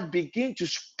blood begin to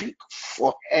speak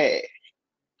for her.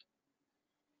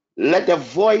 Let the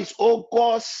voice, oh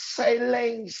God,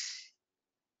 silence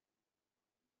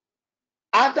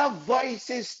other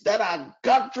voices that are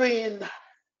gathering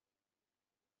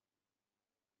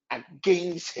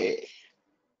against her.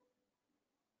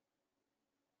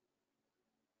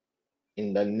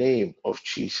 In the name of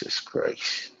Jesus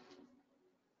Christ.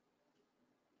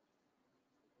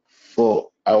 For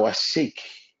our sake,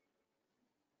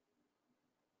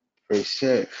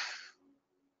 preserve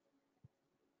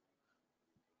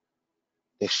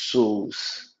the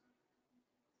souls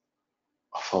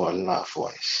of our loved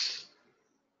ones.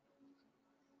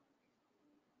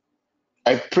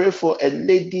 I pray for a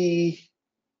lady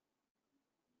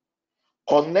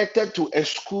connected to a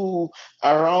school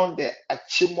around the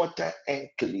Achimota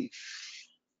enclave.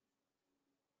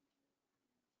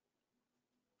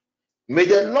 May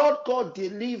the Lord God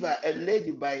deliver a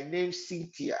lady by name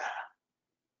Cynthia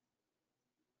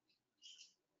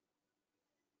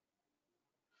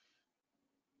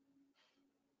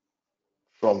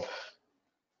from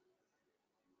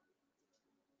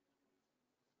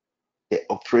the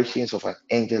operations of an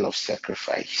angel of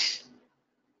sacrifice.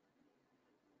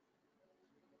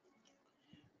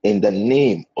 In the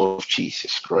name of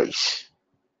Jesus Christ.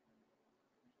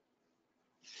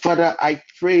 Father, I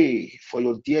pray for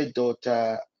your dear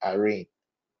daughter, Irene.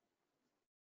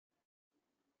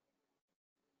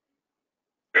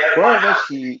 Wherever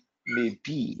she may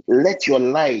be, let your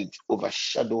light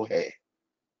overshadow her.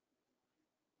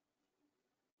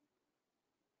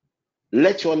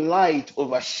 Let your light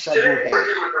overshadow her.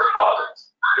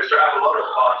 Mr. Apollon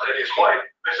and his wife,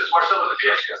 Mrs. Marcella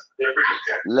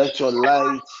Viesca. Let your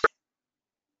light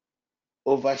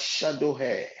overshadow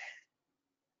her.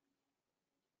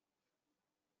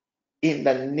 In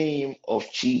the name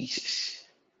of Jesus.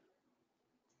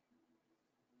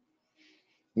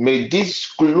 May these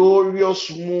glorious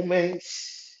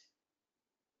moments,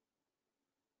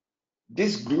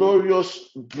 this glorious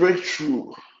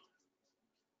breakthrough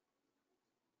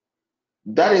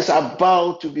that is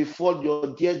about to befall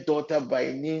your dear daughter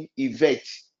by name Yvette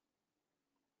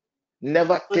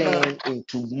never turn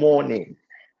into mourning.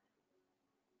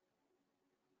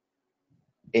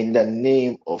 In the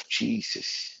name of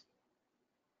Jesus.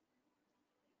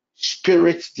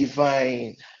 Spirit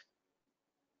divine,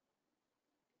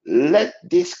 let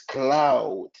this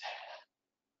cloud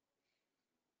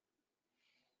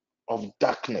of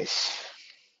darkness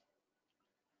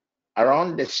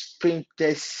around the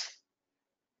Sprinters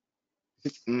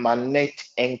Manette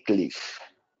enclave,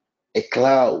 a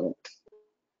cloud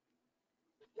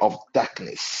of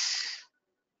darkness,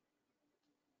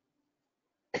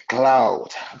 a cloud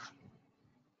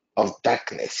of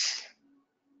darkness.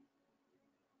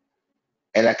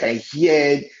 And I can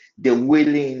hear the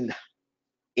wailing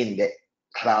in the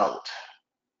cloud,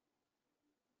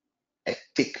 a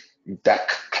thick, dark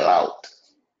cloud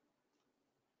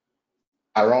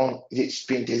around the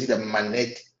Sprinters, the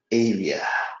Manette area.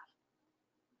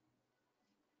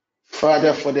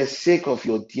 Father, for the sake of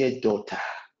your dear daughter,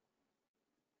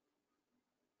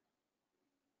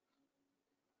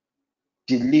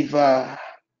 deliver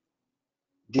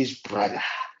this brother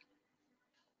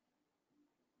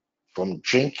from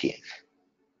drinking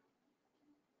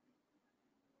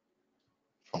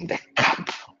from the cup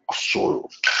of sorrow.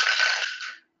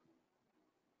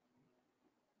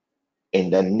 In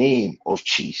the name of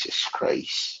Jesus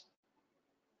Christ.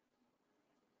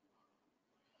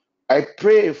 I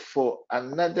pray for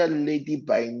another lady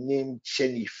by name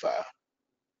Jennifer.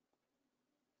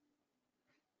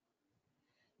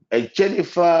 A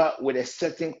Jennifer with a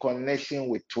certain connection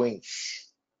with twins.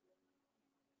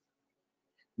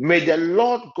 May the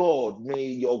Lord God, may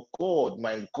your God,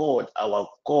 my God, our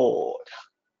God,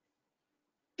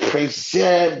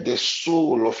 preserve the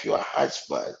soul of your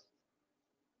husband.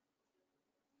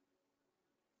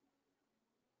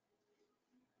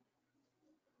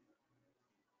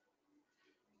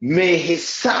 May his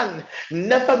sun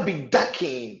never be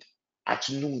darkened at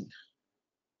noon.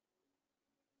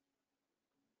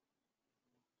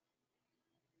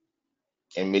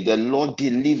 And may the Lord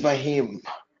deliver him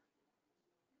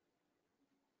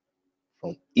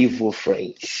from evil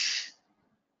friends.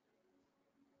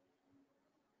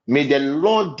 May the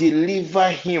Lord deliver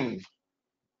him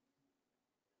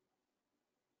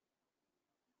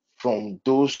from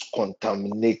those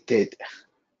contaminated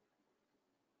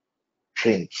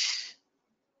drinks.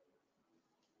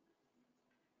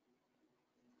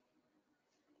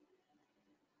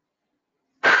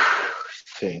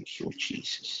 Thank you,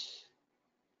 Jesus.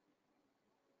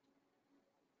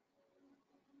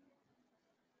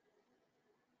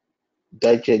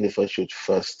 That Jennifer should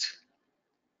fast,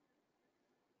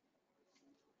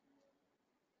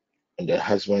 on the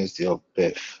husband's day of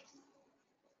birth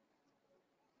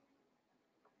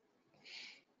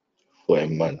for a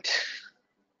month.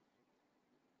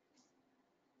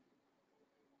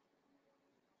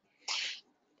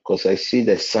 Because I see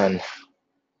the sun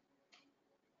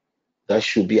that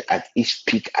should be at its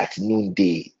peak at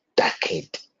noonday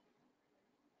darkened.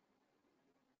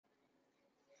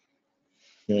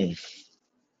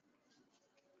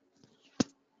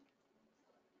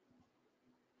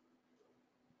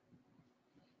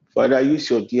 Father, use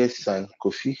your dear son,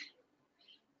 Kofi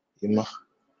Ima.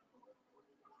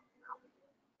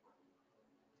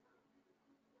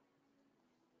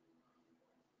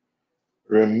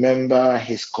 Remember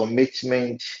his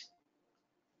commitment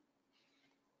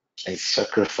and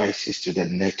sacrifices to the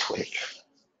network.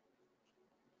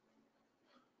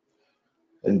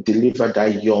 And deliver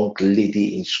that young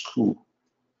lady in school.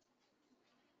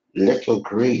 Let your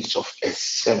grace of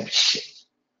exemption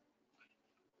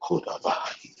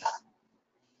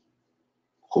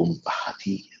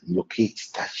locate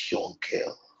that young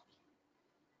girl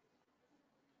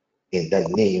in the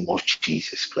name of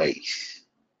Jesus Christ.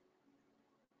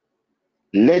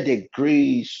 Let the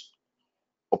grace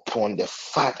upon the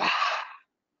Father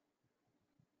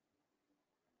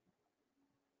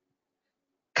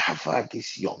cover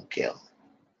this young girl.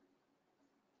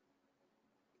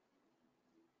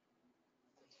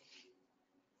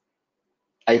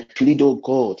 I plead, oh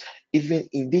God, even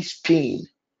in this pain,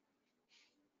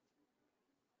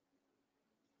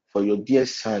 for your dear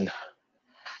son,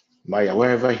 Maya,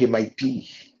 wherever he might be.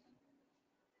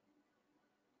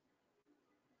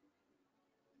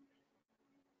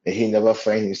 May he never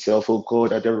find himself, oh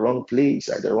God, at the wrong place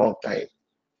at the wrong time.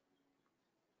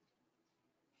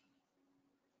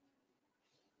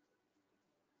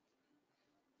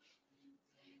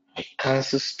 I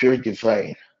cancel spirit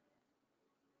divine,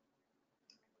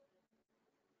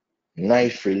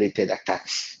 knife-related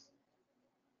attacks.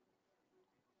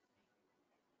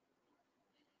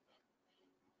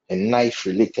 A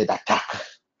knife-related attack.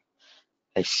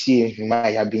 I see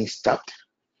Maya being stabbed.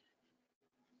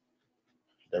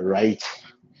 The right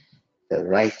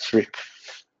rib.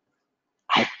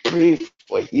 I pray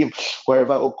for him,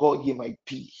 wherever, oh God, he might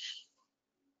be.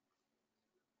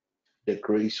 the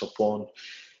grace upon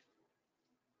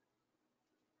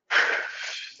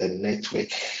the network.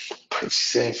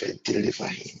 Preserve and deliver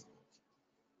him.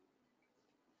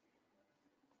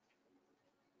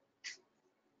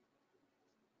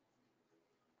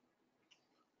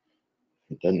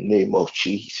 In the name of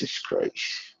Jesus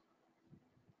Christ.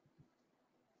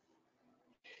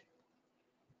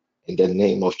 In the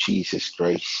name of Jesus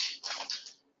Christ.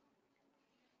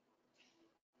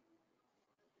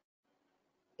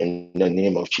 In the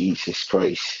name of Jesus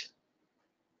Christ.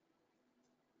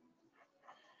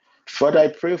 Father, I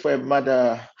pray for a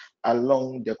mother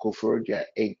along the Koforidua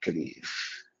enclave.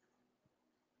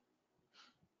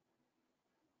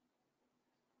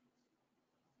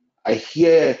 I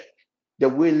hear the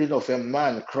wailing of a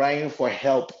man crying for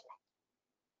help.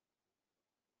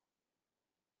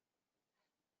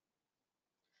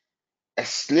 A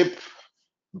slip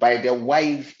by the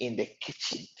wife in the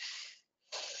kitchen.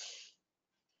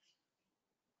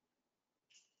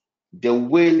 The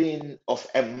wailing of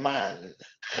a man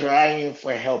crying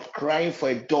for help, crying for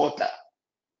a daughter,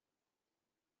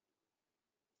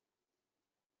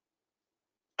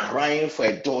 crying for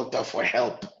a daughter for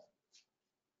help.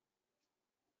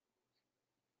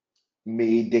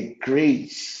 May the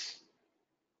grace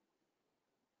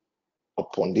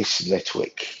upon this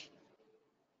network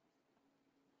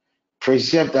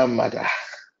preserve that mother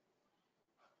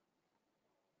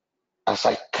as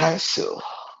I cancel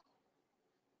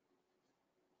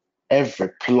every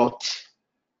plot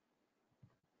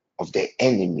of the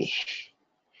enemy,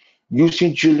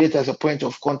 using Juliet as a point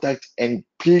of contact and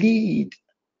plead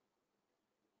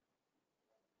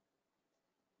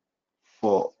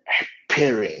for her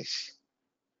parents,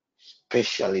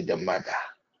 especially the mother.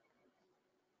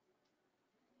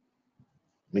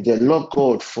 May the Lord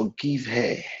God forgive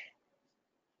her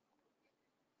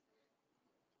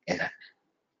and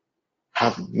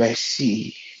have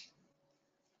mercy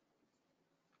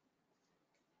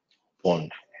upon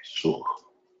her soul.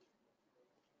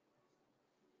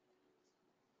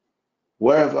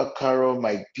 Wherever Carol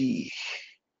might be,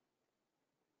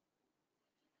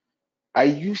 I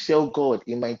use, oh God,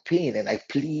 in my pain and I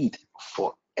plead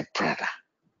for a brother.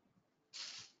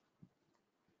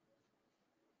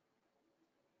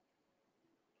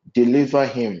 Deliver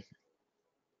him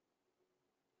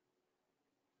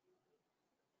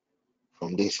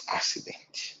from this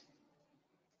accident.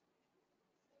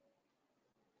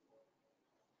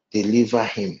 Deliver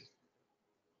him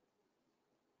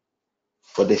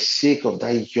for the sake of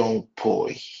that young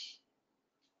boy.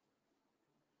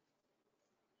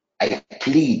 I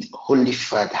plead, Holy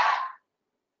Father,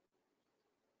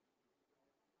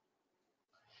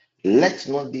 let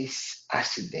not this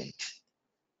accident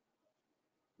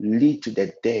lead to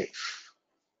the death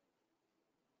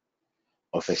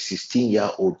of a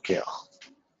 16-year-old girl,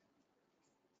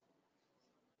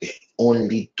 the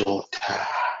only daughter,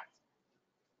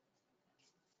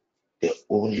 the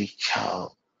only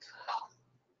child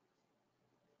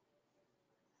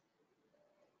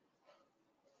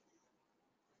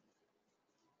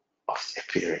of the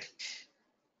parent.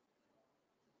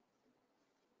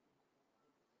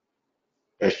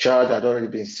 A child had already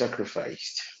been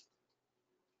sacrificed.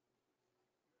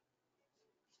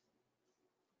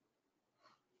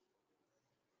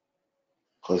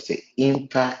 Because the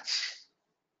impact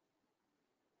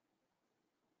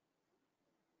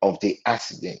of the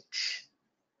accident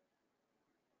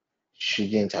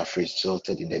shouldn't have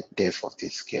resulted in the death of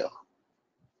this girl.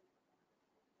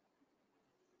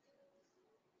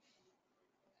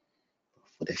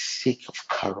 For the sake of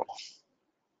Carol,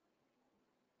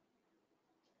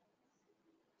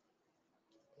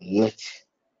 let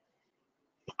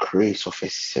the grace of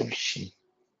exemption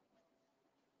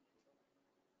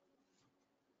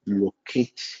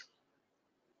locate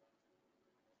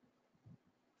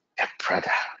a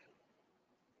brother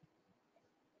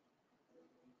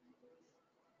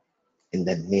in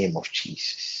the name of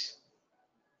Jesus.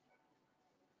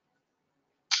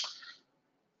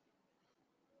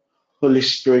 Holy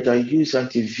Spirit, I use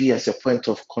Auntie V as a point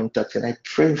of contact and I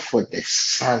pray for the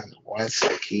son once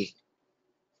again.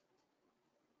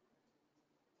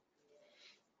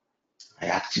 I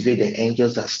activate the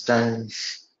angels that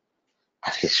stands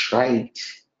at his right,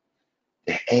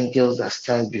 the angels that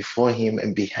stands before him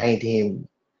and behind him,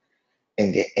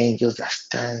 and the angels that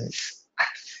stands at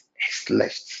his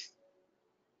left.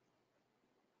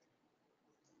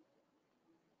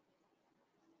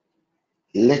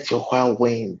 Let your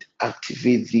whirlwind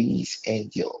activate these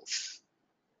angels.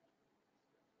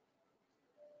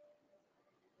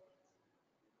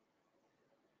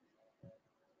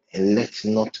 And let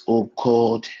not, O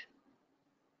God,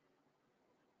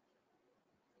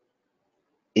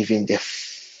 even the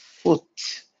foot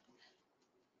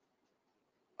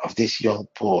of this young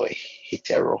boy hit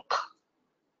a rock.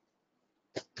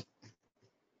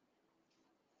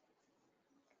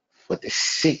 For the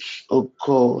sake, O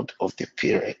God, of the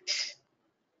parent,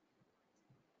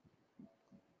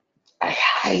 I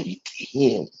hide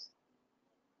him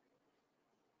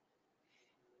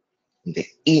in the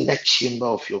inner chamber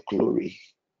of your glory.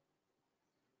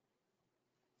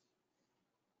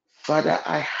 Father,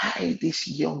 I hide this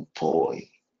young boy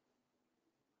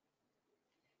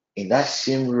in that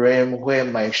same realm where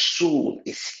my soul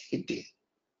is hidden,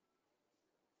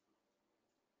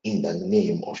 in the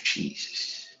name of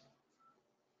Jesus.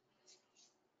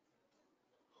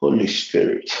 Holy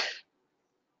Spirit,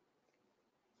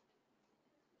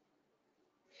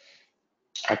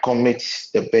 I commit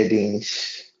the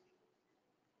burdens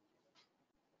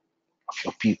of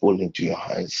your people into your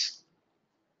hands.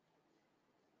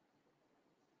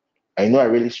 I know I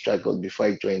really struggled before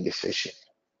I joined the session,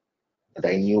 but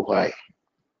I knew why.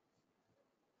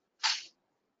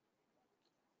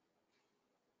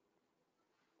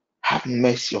 Have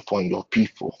mercy upon your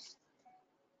people.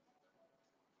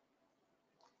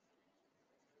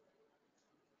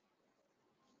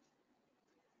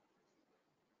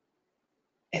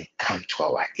 And come to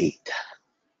our aid.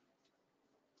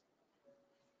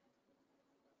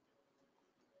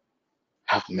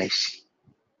 Have mercy.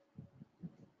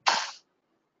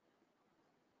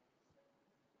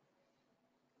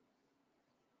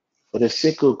 For the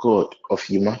sake of God of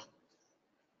Yuma,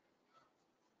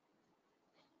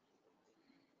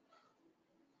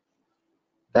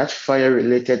 that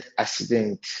fire-related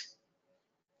accident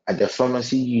at the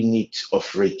pharmacy unit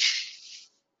of Rich,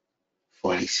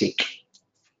 for his sake,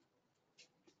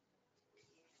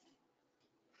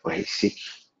 for his sake,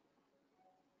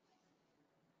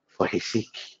 for his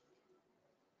sake,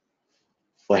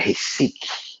 for his sake,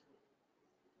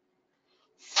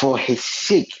 for his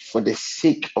sake, for the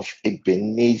sake of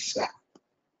Ebenezer,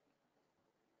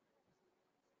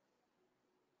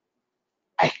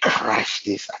 I crush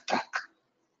this attack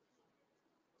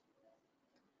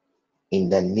in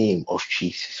the name of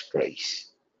Jesus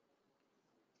Christ.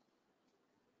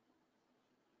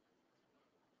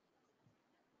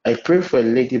 I pray for a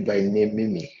lady by name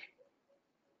Mimi.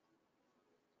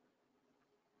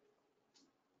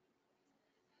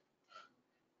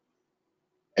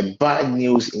 A bad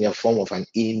news in the form of an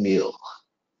email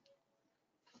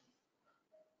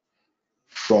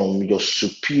from your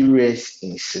superiors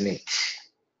in Senate.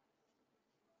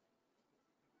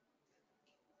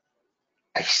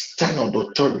 I stand on the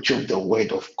authority of the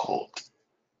word of God.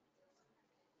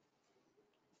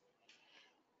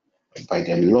 And by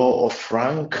the law of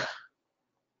rank,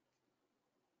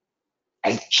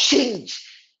 I change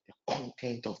the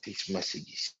content of these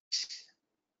messages.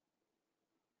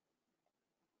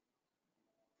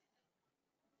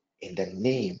 In the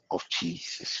name of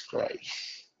Jesus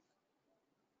Christ.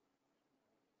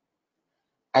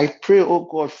 I pray, oh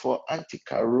God, for Auntie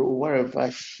Carol, wherever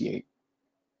she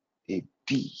may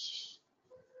be.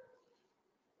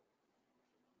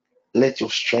 Let your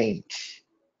strength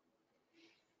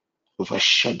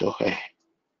overshadow her.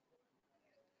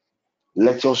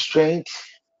 Let your strength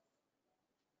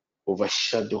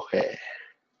overshadow her.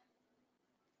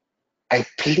 I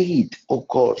plead, oh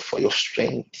God, for your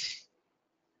strength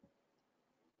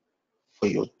for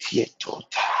your dear daughter.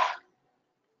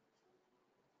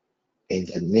 In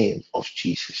the name of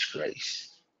Jesus Christ.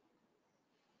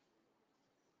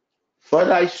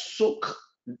 Father, I soak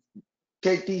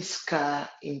Teddy's scar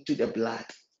into the blood.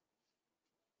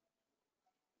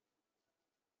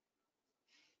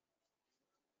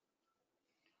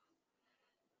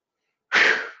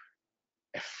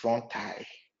 A front tie,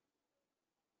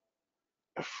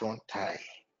 a front tie,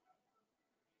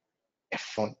 a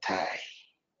front tie.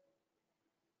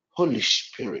 Holy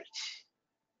Spirit,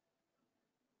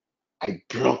 I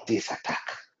block this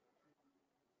attack.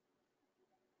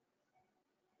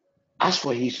 As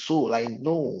for his soul, I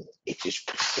know it is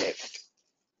preserved.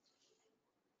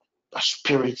 The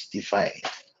Spirit divine,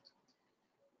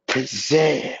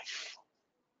 preserve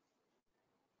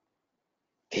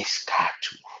this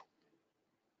cattle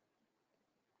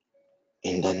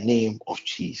in the name of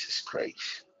Jesus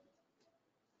Christ.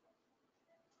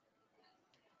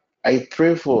 I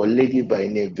pray for a lady by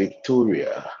name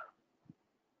Victoria.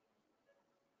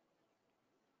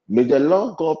 May the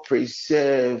Lord God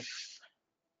preserve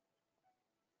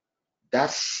that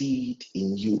seed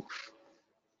in you.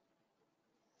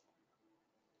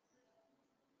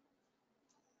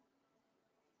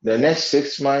 The next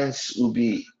 6 months will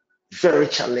be very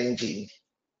challenging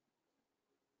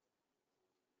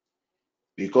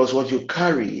because what you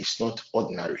carry is not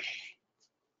ordinary.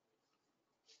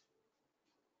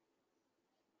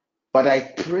 But I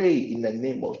pray in the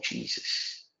name of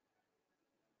Jesus,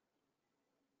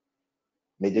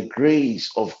 may the grace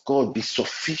of God be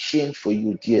sufficient for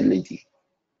you, dear lady.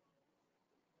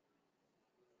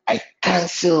 I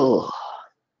cancel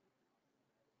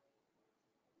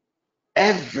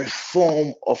every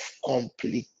form of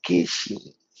complication.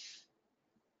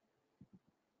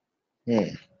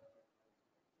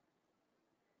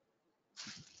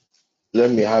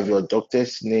 Let me have your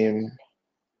doctor's name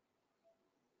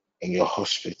in your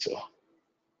hospital.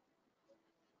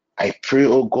 I pray,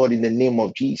 oh God, in the name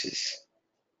of Jesus,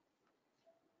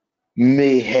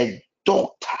 may her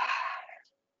doctor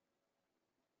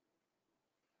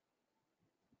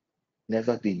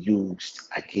never be used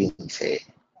against her.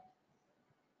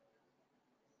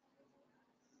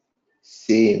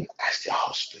 Same as the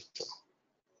hospital.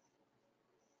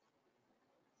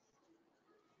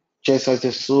 Just as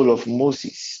the soul of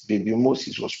Moses, baby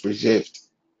Moses, was preserved,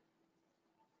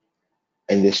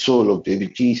 and the soul of baby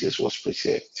Jesus was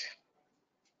preserved.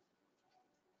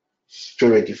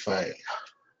 Spirit divine,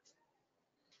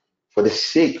 for the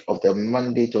sake of the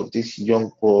mandate of this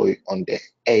young boy on the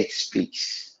earth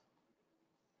space,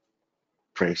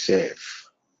 preserve,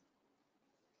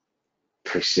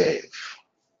 preserve,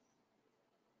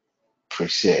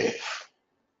 preserve,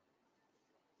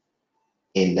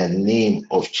 in the name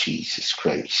of Jesus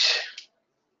Christ.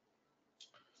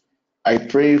 I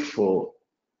pray for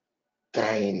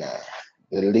Diana,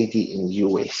 the lady in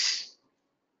US.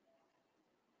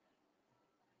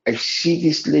 I see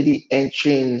this lady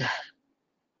entering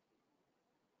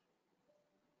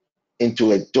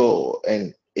into a door,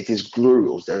 and it is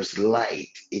glorious. There is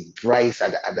light. It brights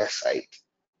at the other side.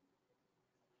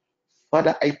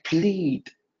 Father, I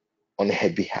plead on her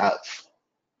behalf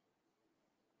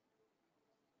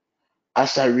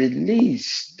as I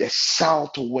release the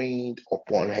south wind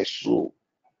upon her soul,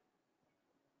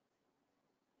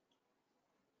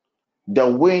 the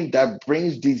wind that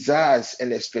brings desires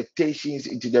and expectations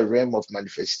into the realm of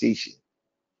manifestation.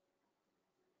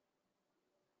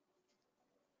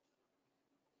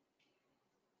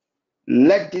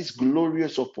 Let this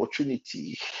glorious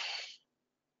opportunity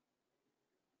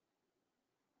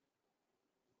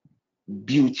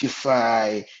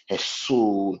beautify her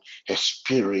soul, her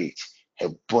spirit, her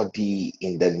body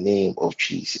in the name of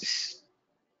Jesus.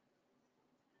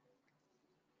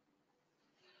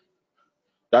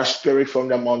 That spirit from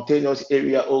the mountainous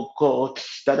area, oh God,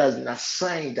 that has been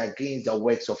assigned against the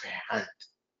works of her hand.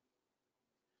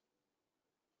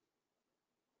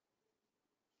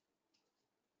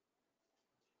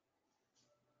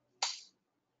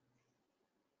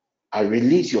 I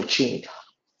release your chain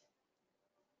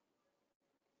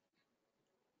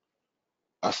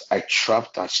as I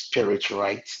trap that spirit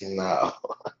right now.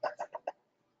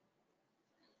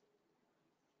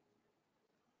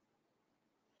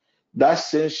 That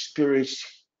same spirit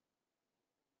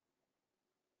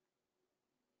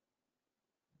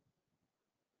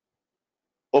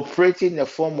operating in the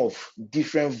form of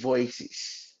different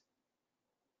voices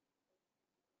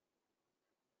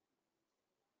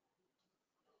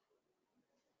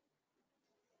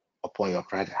upon your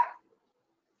brother.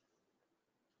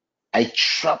 I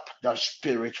trap that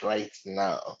spirit right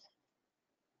now.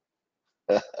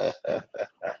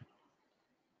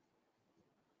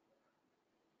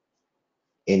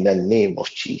 In the name of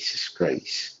Jesus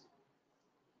Christ.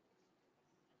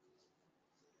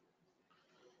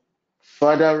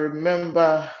 Father,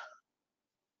 remember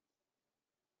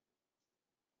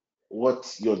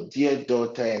what your dear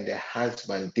daughter and the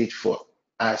husband did for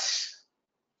us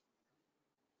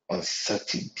on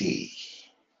Saturday.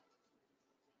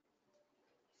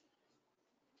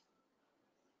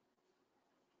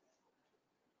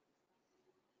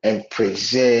 And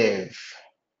preserve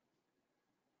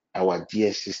our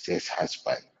dear sister's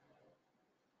husband.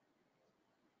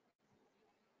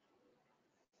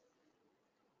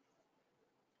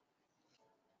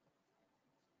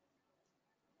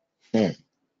 How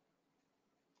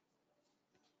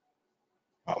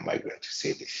am I going to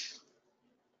say this?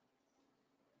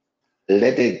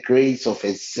 Let the grace of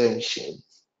exemption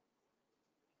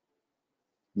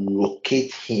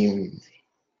locate him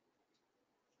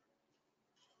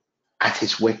at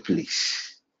his workplace.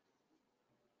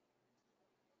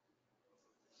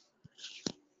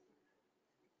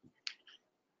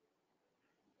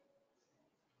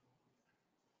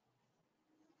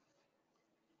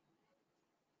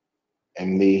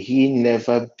 And may he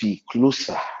never be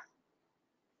closer.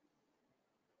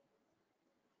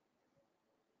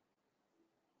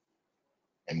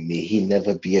 And may he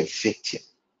never be a victim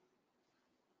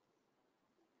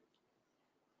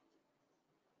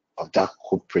of that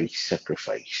corporate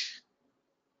sacrifice.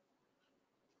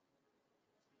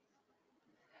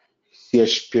 See a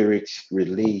spirit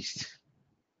released,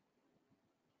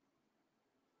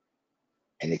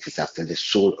 and it is after the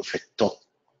soul of a top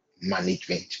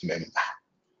management member.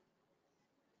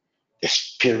 The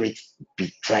spirit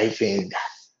be driving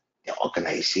the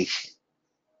organization.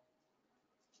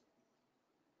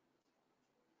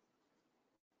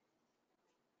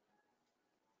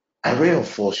 I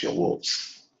reinforce your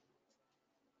words.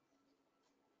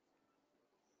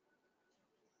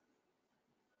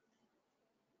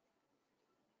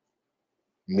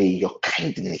 May your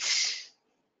kindness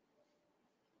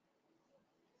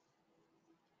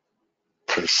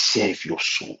preserve your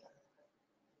soul.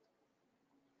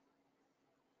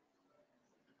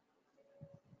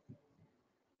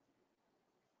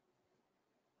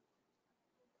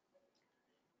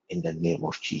 In the name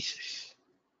of Jesus.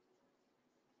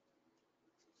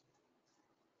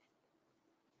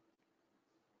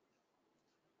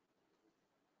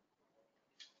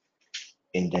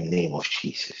 In the name of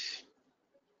Jesus.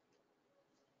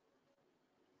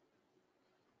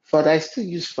 Father, I still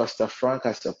use Pastor Frank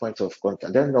as a point of contact.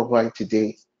 I don't know why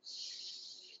today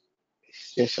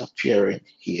it's just appearing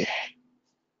here.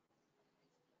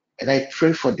 And I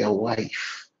pray for their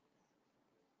wife.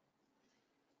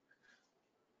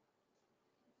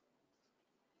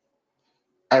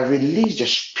 I release the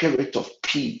spirit of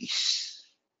peace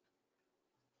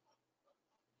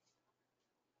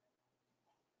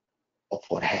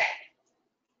upon her.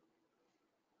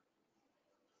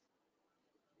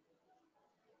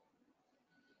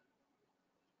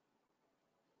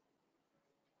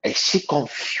 I see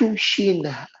confusion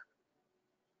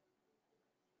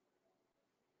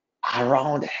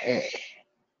around her.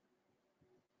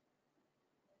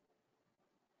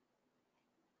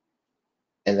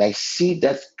 And I see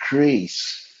that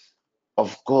grace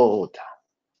of God,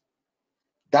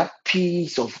 that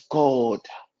peace of God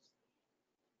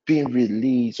being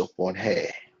released upon her.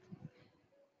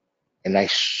 And I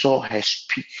saw her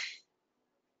speak.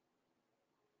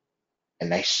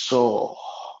 And I saw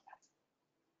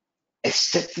a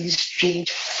certain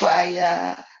strange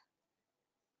fire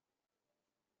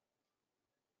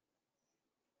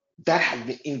that had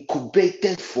been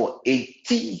incubated for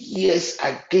 18 years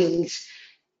against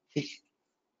the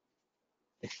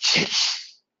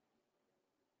church.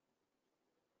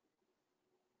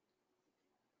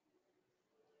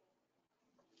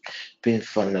 Being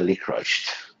finally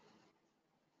crushed.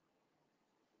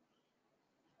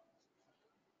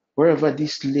 Wherever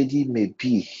this lady may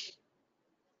be,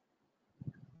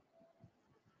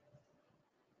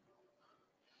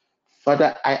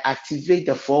 Father, I activate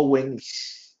the 4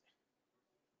 winds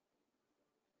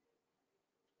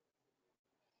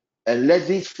and let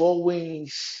these 4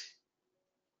 winds,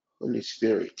 Holy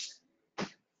Spirit,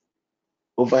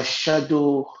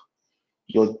 overshadow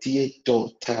your dear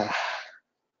daughter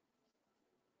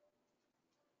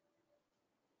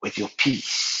with your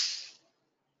peace.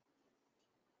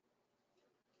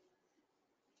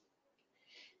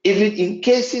 Even in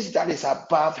cases that is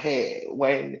above her,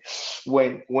 when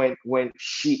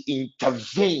she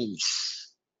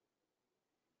intervenes,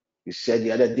 you said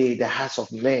the other day, the hearts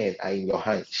of men are in your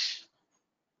hands.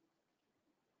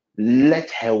 Let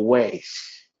her words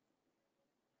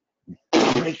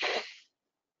break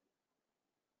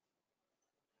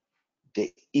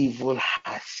the evil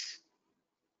hearts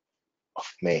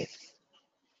of men.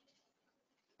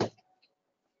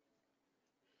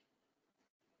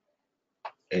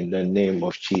 In the name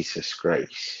of Jesus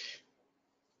Christ.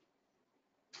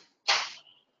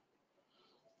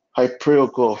 I pray, oh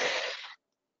God,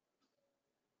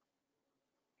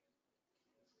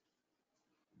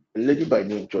 a lady by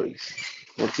name Joyce,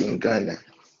 what's in Ghana.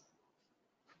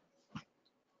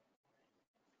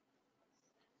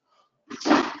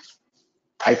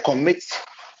 I commit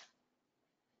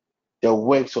the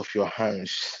works of your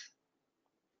hands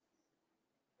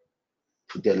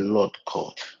to the Lord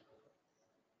God.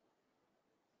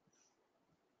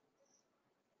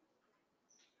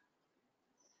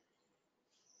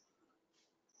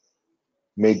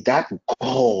 May that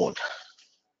God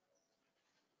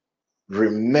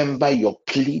remember your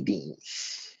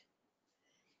pleadings,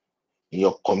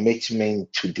 your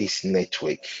commitment to this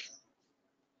network.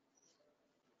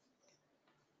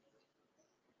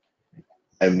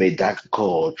 And may that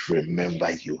God remember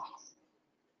you.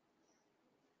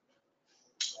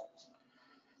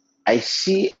 I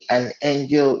see an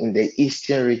angel in the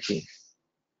eastern region,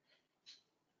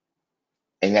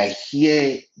 and I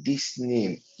hear this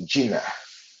name, Gina.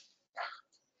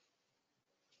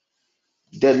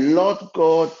 The Lord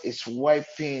God is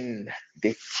wiping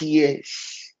the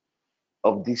tears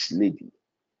of this lady.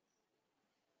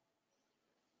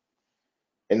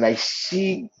 And I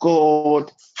see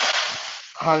God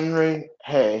honoring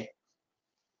her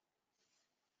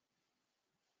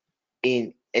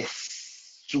in a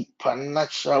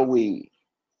supernatural way.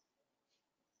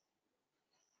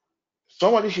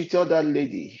 Somebody should tell that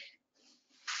lady,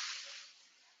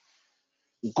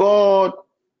 God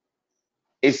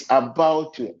is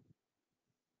about to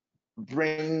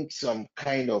bring some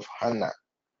kind of honor,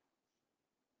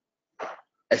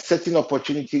 a certain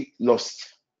opportunity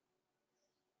lost,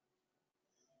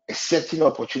 a certain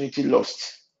opportunity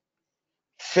lost,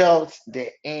 felt the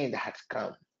end had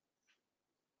come,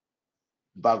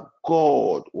 but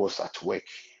God was at work.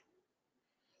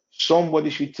 Somebody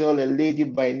should tell a lady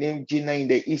by name Gina in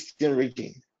the eastern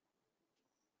region.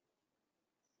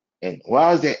 And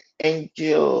while the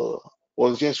angel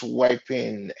was just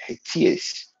wiping her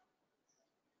tears,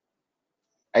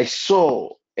 I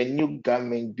saw a new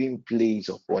garment being placed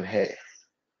upon her.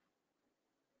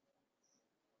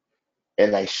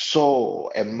 And I saw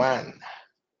a man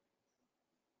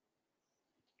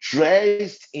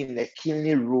dressed in a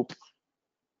kingly robe.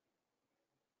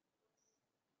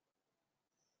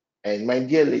 And my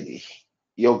dear lady,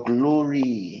 your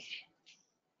glory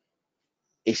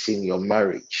is in your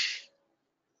marriage.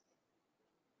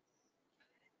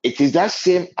 It is that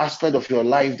same aspect of your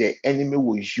life the enemy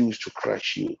will use to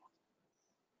crush you.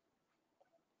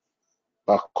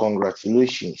 But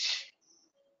congratulations,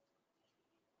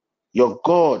 your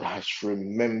God has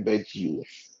remembered you.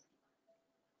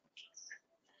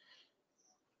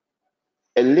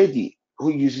 A lady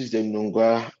who uses the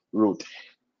Nungwa road,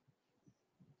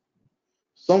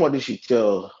 somebody should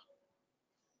tell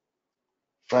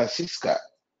Francisca,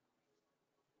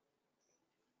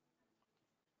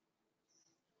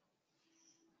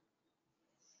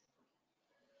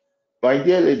 my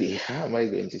dear lady, how am I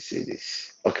going to say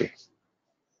this? Okay.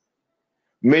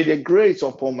 May the grace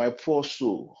upon my poor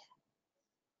soul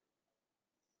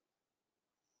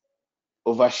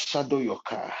overshadow your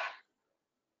car.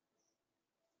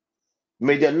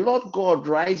 May the Lord God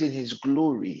rise in his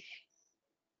glory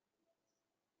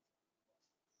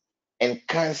and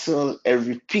cancel a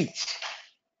repeat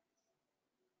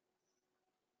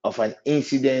of an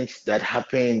incident that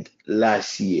happened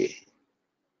last year.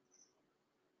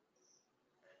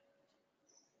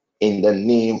 In the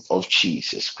name of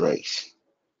Jesus Christ.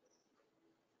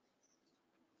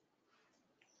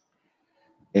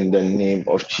 In the name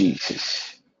of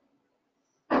Jesus.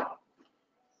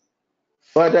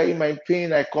 Father, in my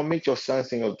pain, I commit your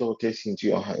sons and your daughters into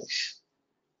your hands.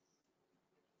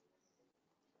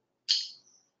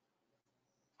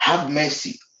 Have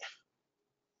mercy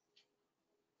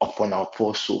upon our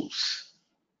poor souls.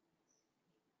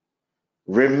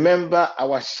 Remember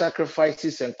our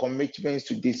sacrifices and commitments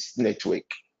to this network.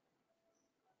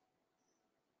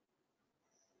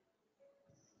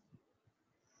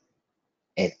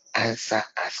 And answer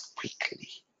us quickly.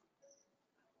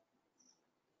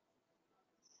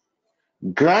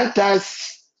 Grant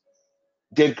us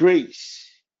the grace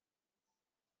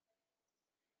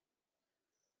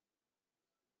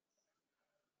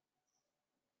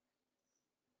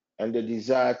and the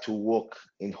desire to walk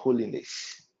in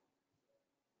holiness.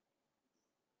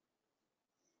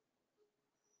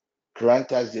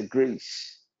 Grant us the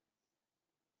grace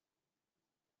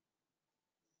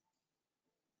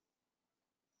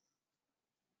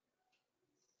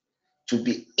to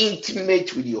be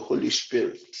intimate with your Holy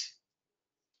Spirit.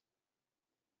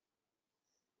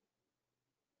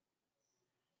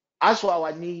 As for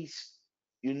our needs,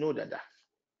 you know that.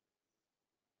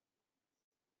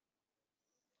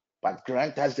 But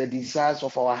grant us the desires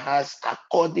of our hearts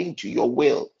according to your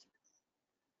will.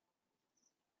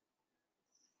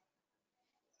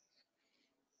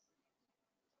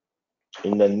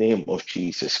 In the name of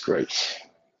Jesus Christ.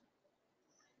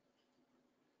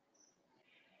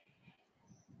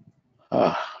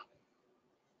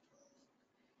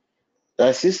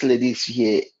 There's this ladies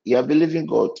here. You are believing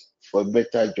God for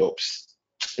better jobs.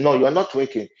 No, you are not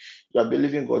working. You are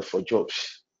believing God for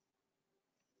jobs.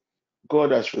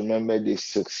 God has remembered these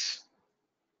six.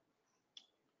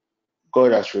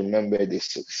 God has remembered these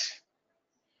six.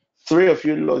 3 of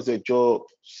you lost their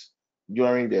jobs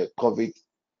during the COVID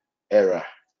era.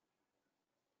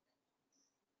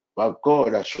 But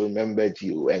God has remembered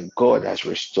you and God has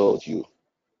restored you.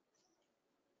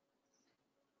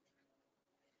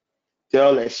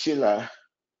 Tell Sheila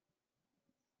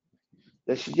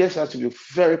that she just has to be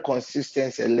very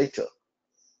consistent a little.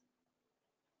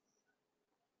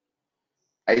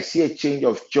 I see a change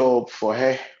of job for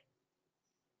her,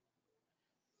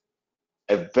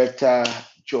 a better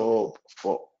job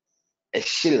for a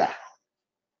Sheila.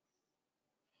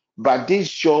 But this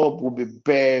job will be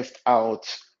birthed out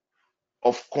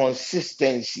of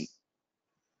consistency.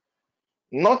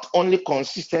 Not only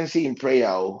consistency in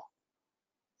prayer,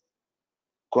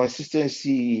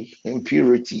 consistency in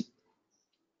purity,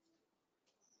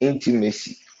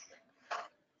 intimacy.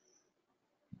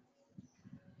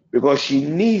 Because she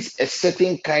needs a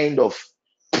certain kind of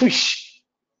push.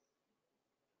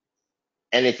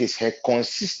 And it is her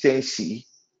consistency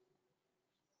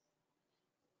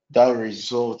that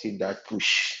results in that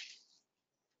push.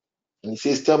 And he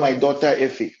says, tell my daughter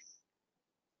Effie,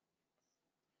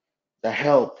 the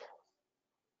help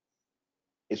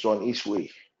is on its way.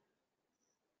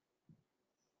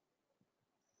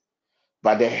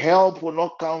 But the help will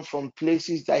not come from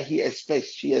places that she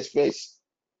expects.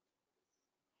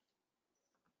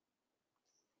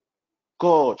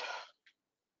 God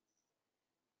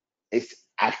is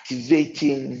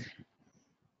activating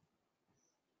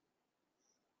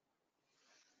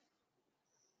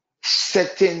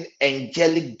certain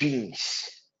angelic beings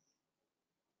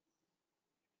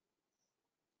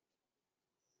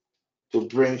to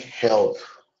bring help.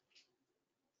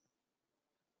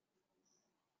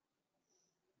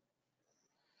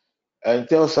 And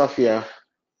tell Safia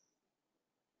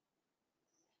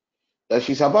that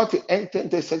she's about to enter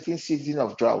into a certain season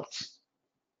of drought.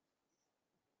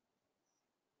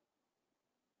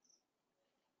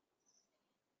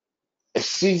 A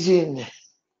season,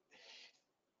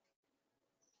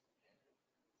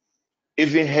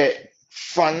 even her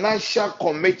financial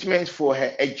commitments for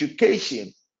her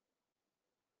education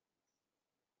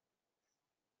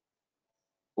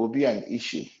will be an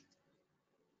issue.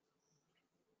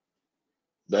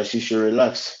 That she should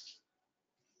relax.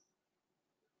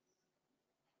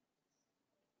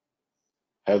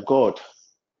 Her God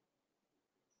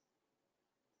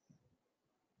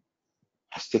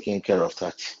has taken care of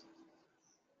that.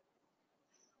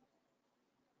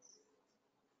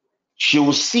 She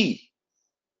will see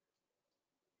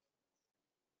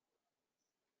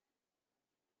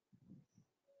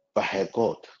but her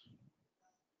God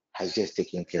has just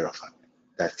taken care of her.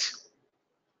 That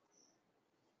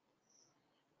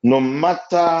no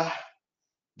matter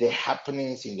the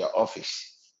happenings in the office,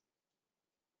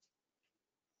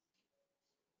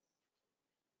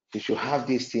 she should have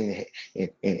this thing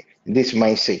in this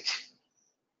mindset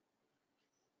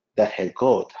that her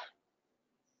God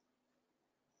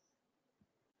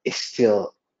is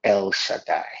still El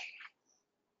Shaddai.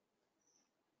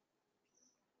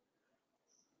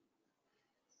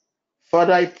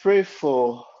 Father, I pray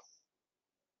for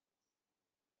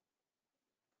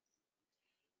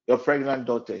your pregnant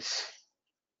daughters.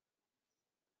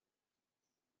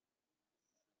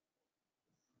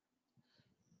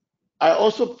 I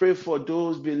also pray for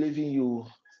those believing you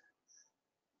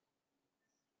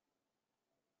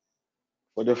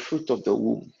for the fruit of the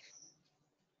womb.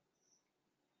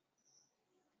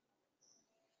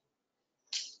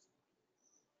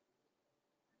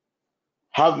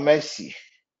 Have mercy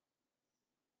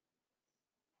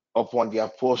upon the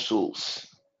apostles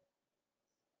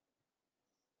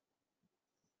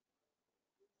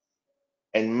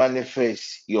and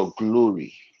manifest your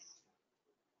glory,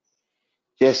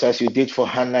 just as you did for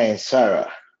Hannah and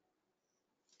Sarah.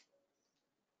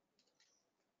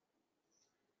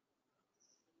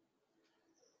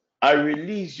 I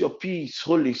release your peace,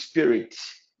 Holy Spirit,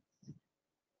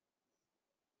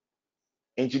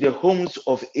 into the homes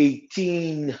of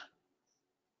 18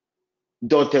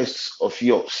 daughters of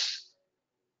yours,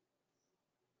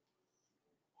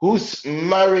 whose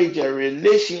marriage and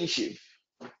relationship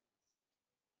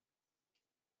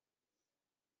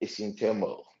is in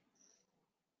turmoil.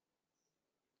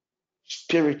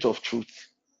 Spirit of truth,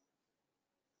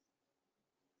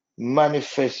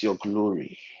 manifest your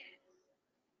glory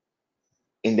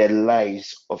in the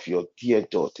lives of your dear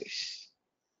daughters.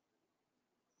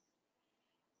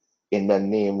 In the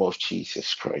name of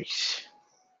Jesus Christ.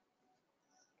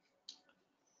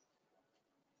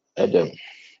 Adam,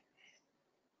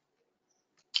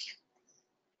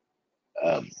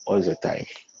 what's the time?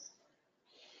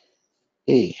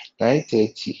 Hey,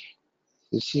 9:30.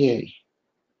 It's here.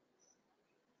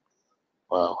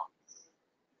 Wow.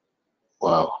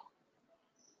 Wow.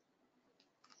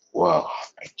 Wow.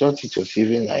 I thought it was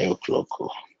even 9 o'clock. Oh.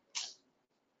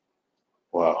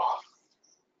 Wow.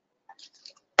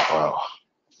 Wow.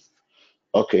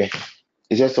 Okay.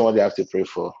 Is there someone they have to pray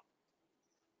for?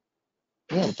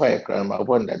 Yeah, I'm fine, Grandma. I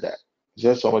wonder that. Is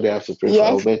there someone they have to pray for? Yes.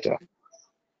 Alberta.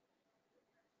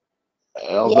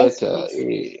 Yes, Alberta.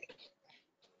 please.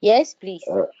 Yes, please.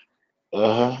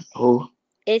 Who?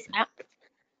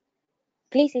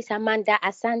 Please, it's Amanda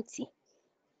Asante.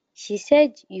 She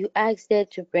said you asked her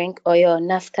to bring oil,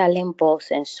 naphthalene balls,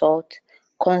 and salt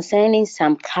concerning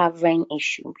some covering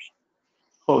issues.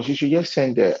 Oh, she should just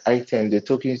send the item, the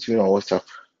tokens to me on WhatsApp.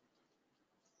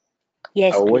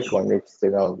 Yes, I'll please. work on it,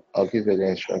 then I'll give her the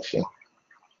instruction.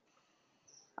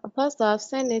 Apostle, I've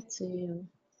sent it to you.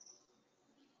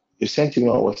 You sent it me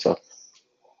on WhatsApp.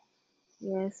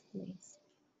 Yes, please.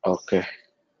 Okay.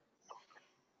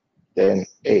 Then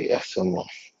someone.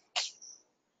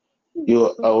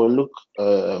 I will look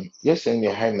just send me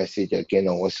a high message again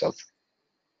on WhatsApp.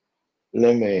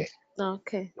 Let me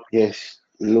Okay.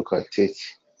 look at it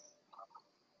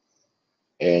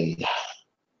and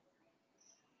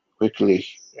quickly.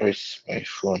 Where's my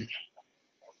phone?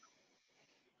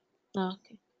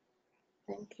 Okay.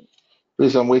 Thank you.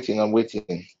 Please, I'm waiting.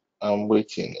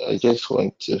 I just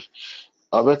want to.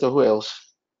 Alberta, who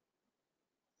else?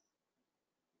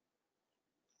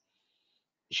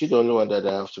 She's the only one that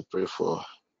I have to pray for.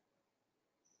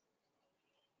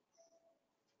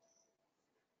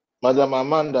 Madam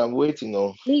Amanda, I'm waiting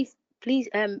on. Please,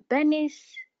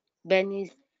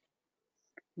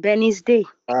 Benny's day.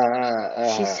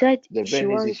 She said the she business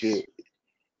wants. issue.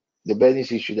 The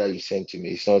business issue that you sent to me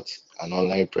is not an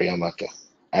online prayer matter.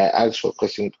 I asked for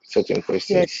certain questions.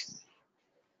 Yes.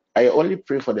 I only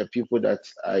pray for the people that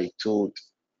I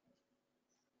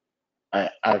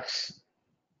asked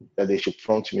that they should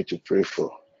prompt me to pray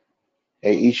for.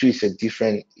 An issue is a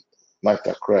different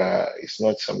matter. It's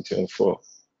not something for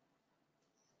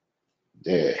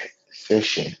the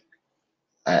session.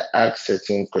 I asked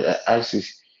certain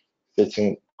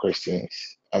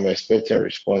questions. I'm expecting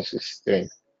responses. Then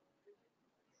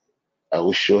I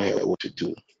will show her what to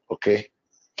do. Okay?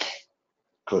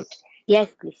 Good. Yes,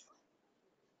 please.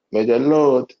 May the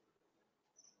Lord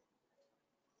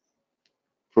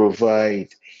provide,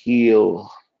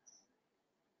 heal,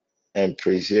 and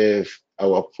preserve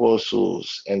our poor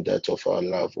souls and that of our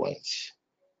loved ones.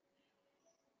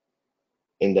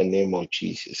 In the name of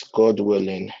Jesus. God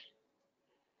willing,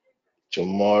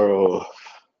 tomorrow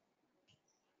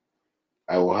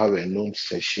I will have a noon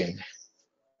session.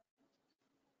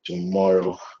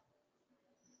 Tomorrow,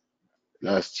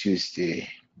 last Tuesday,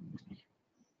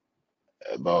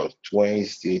 about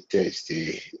Wednesday,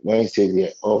 Thursday. Wednesday,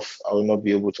 they're off. I will not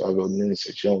be able to have a noon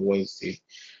session on Wednesday.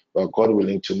 But God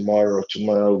willing, tomorrow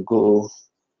I'll go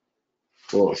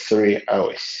for 3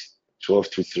 hours, 12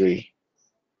 to 3.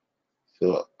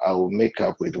 So I will make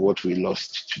up with what we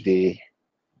lost today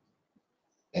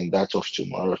and that of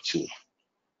tomorrow too.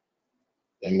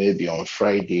 And maybe on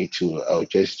Friday too, I'll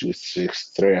just do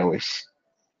 3 hours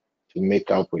to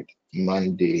make up with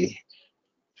Monday,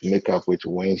 to make up with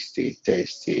Wednesday,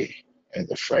 Thursday, and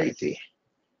the Friday.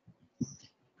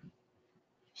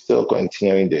 Still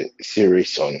continuing the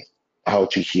series on how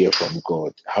to hear from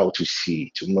God, how to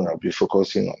see. Tomorrow I'll be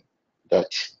focusing on that.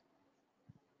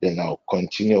 Then I'll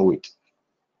continue with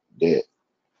the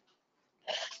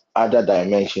other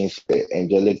dimensions, the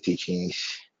angelic teachings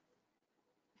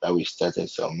that we started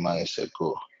some months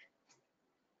ago.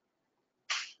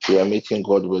 We are meeting,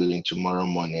 God willing, tomorrow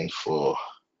morning for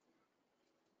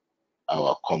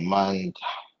our Command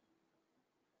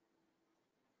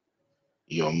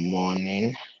Your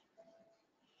Morning.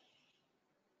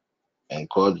 And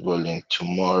God willing,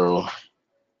 tomorrow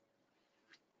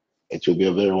it will be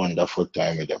a very wonderful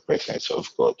time in the presence of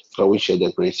God. God, we share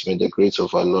the grace, may the grace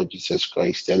of our Lord Jesus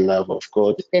Christ, the love of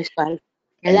God, The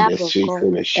and love the of sweet God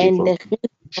fellowship and of the sweet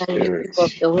the fellowship Spirit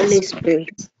of the Holy Spirit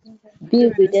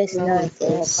be with us Be now and with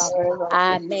us forever.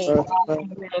 Amen. forever.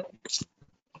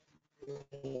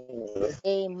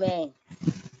 Amen.